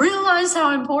 Realize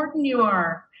how important you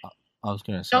are. I was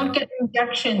gonna say, don't get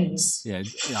injections. Yeah,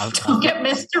 don't get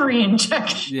mystery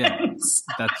injections. Yeah,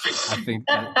 I think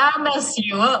that mess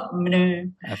you up.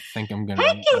 I think I'm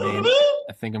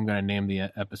gonna name the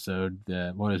episode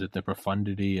the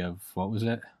Profundity of, what was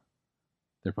it?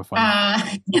 The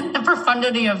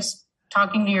Profundity of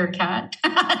talking to your cat.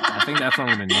 I think that's what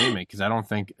I'm going to name it, because I don't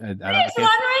think there's one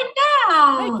right now.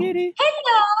 Hi, kitty.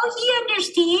 Hello. He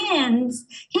understands.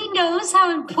 He knows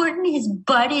how important his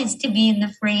butt is to be in the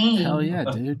frame. Hell yeah,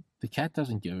 dude. The cat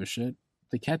doesn't give a shit.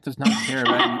 The cat does not care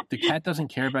about the cat doesn't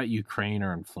care about Ukraine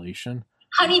or inflation.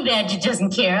 Honey Badger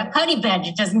doesn't care. Honey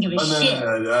Badger doesn't give a shit.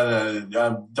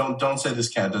 No. Don't say this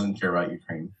cat doesn't care about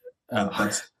Ukraine.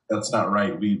 That's not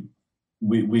right.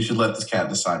 We should let this cat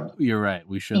decide. You're right.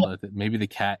 We should let it. Maybe the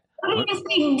cat. What do you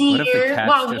think, dear? What if the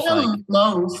cat's just like,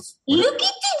 loaf. Look at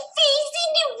the face in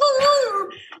the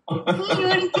bowl. You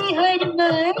want to say hi to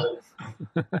mine?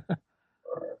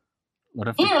 What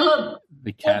if Here, look.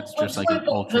 the cat's just like an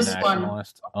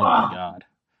ultra-nationalist? Oh, my God.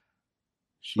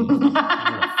 What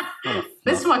a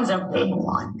this one's a big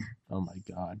one. Oh, my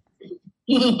God.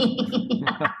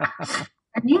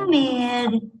 Are you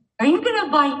mad? Are you going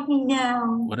to bite me now?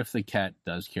 What if the cat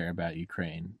does care about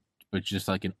Ukraine, but just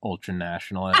like an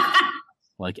ultra-nationalist,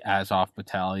 like Azov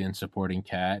Battalion supporting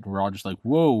cat, and we're all just like,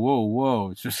 whoa, whoa, whoa.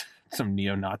 It's just some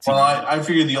neo-Nazi. Well, I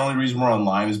figured the only reason we're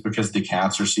online is because the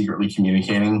cats are secretly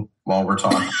communicating while we're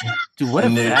talking. Dude, what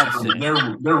if that's it? They're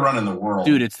running the world.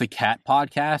 Dude, it's the cat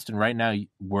podcast, and right now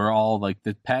we're all like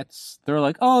the pets. They're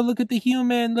like, oh, look at the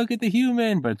human, but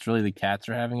it's really the cats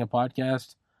are having a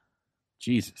podcast.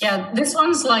 Jesus. Yeah, this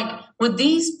one's like, would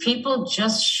these people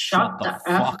just shut the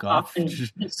F up and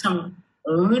eat some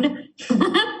food?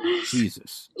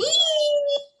 Jesus.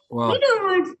 Well,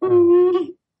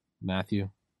 Matthew,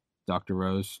 Dr.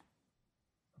 Rose,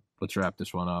 let's wrap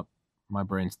this one up. My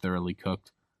brain's thoroughly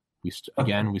cooked. We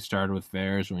started with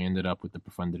bears, and we ended up with the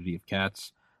profundity of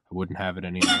cats. I wouldn't have it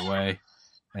any other way.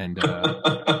 And oh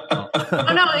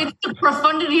no, it's the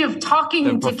profundity of talking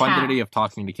to cats. The profundity of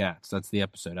talking to cats. That's the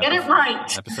episode. Get it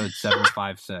right. Episode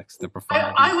 756. The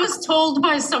profundity. I was told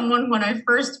by someone when I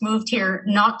first moved here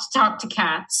not to talk to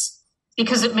cats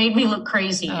because it made me look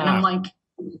crazy, and I'm like,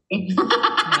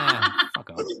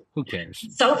 fuck off. Who cares?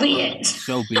 So be it.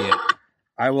 So be it.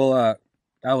 I will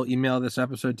email this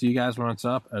episode to you guys when it's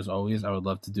up. As always, I would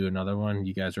love to do another one.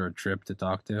 You guys are a trip to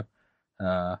talk to,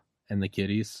 and the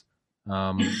kitties.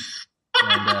 And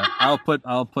I'll put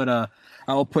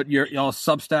your y'all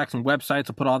Substacks and websites.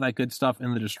 I'll put all that good stuff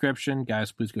in the description,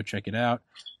 guys. Please go check it out.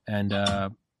 And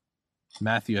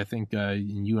Matthew, I think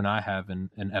you and I have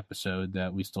an episode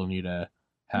that we still need to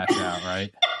hash out,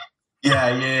 right?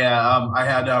 Yeah. I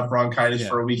had bronchitis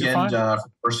for a weekend for the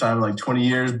first time in like 20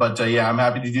 years, but I'm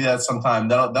happy to do that sometime.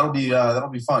 That'll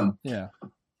be fun. Yeah.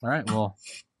 All right. Well,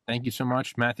 thank you so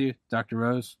much, Matthew, Dr.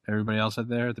 Rose, everybody else out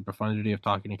there. The profundity of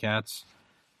talking to cats.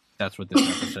 That's what this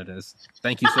episode is.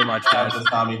 Thank you so much, guys.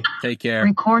 Tommy. Take care.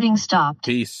 Recording stopped.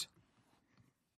 Peace.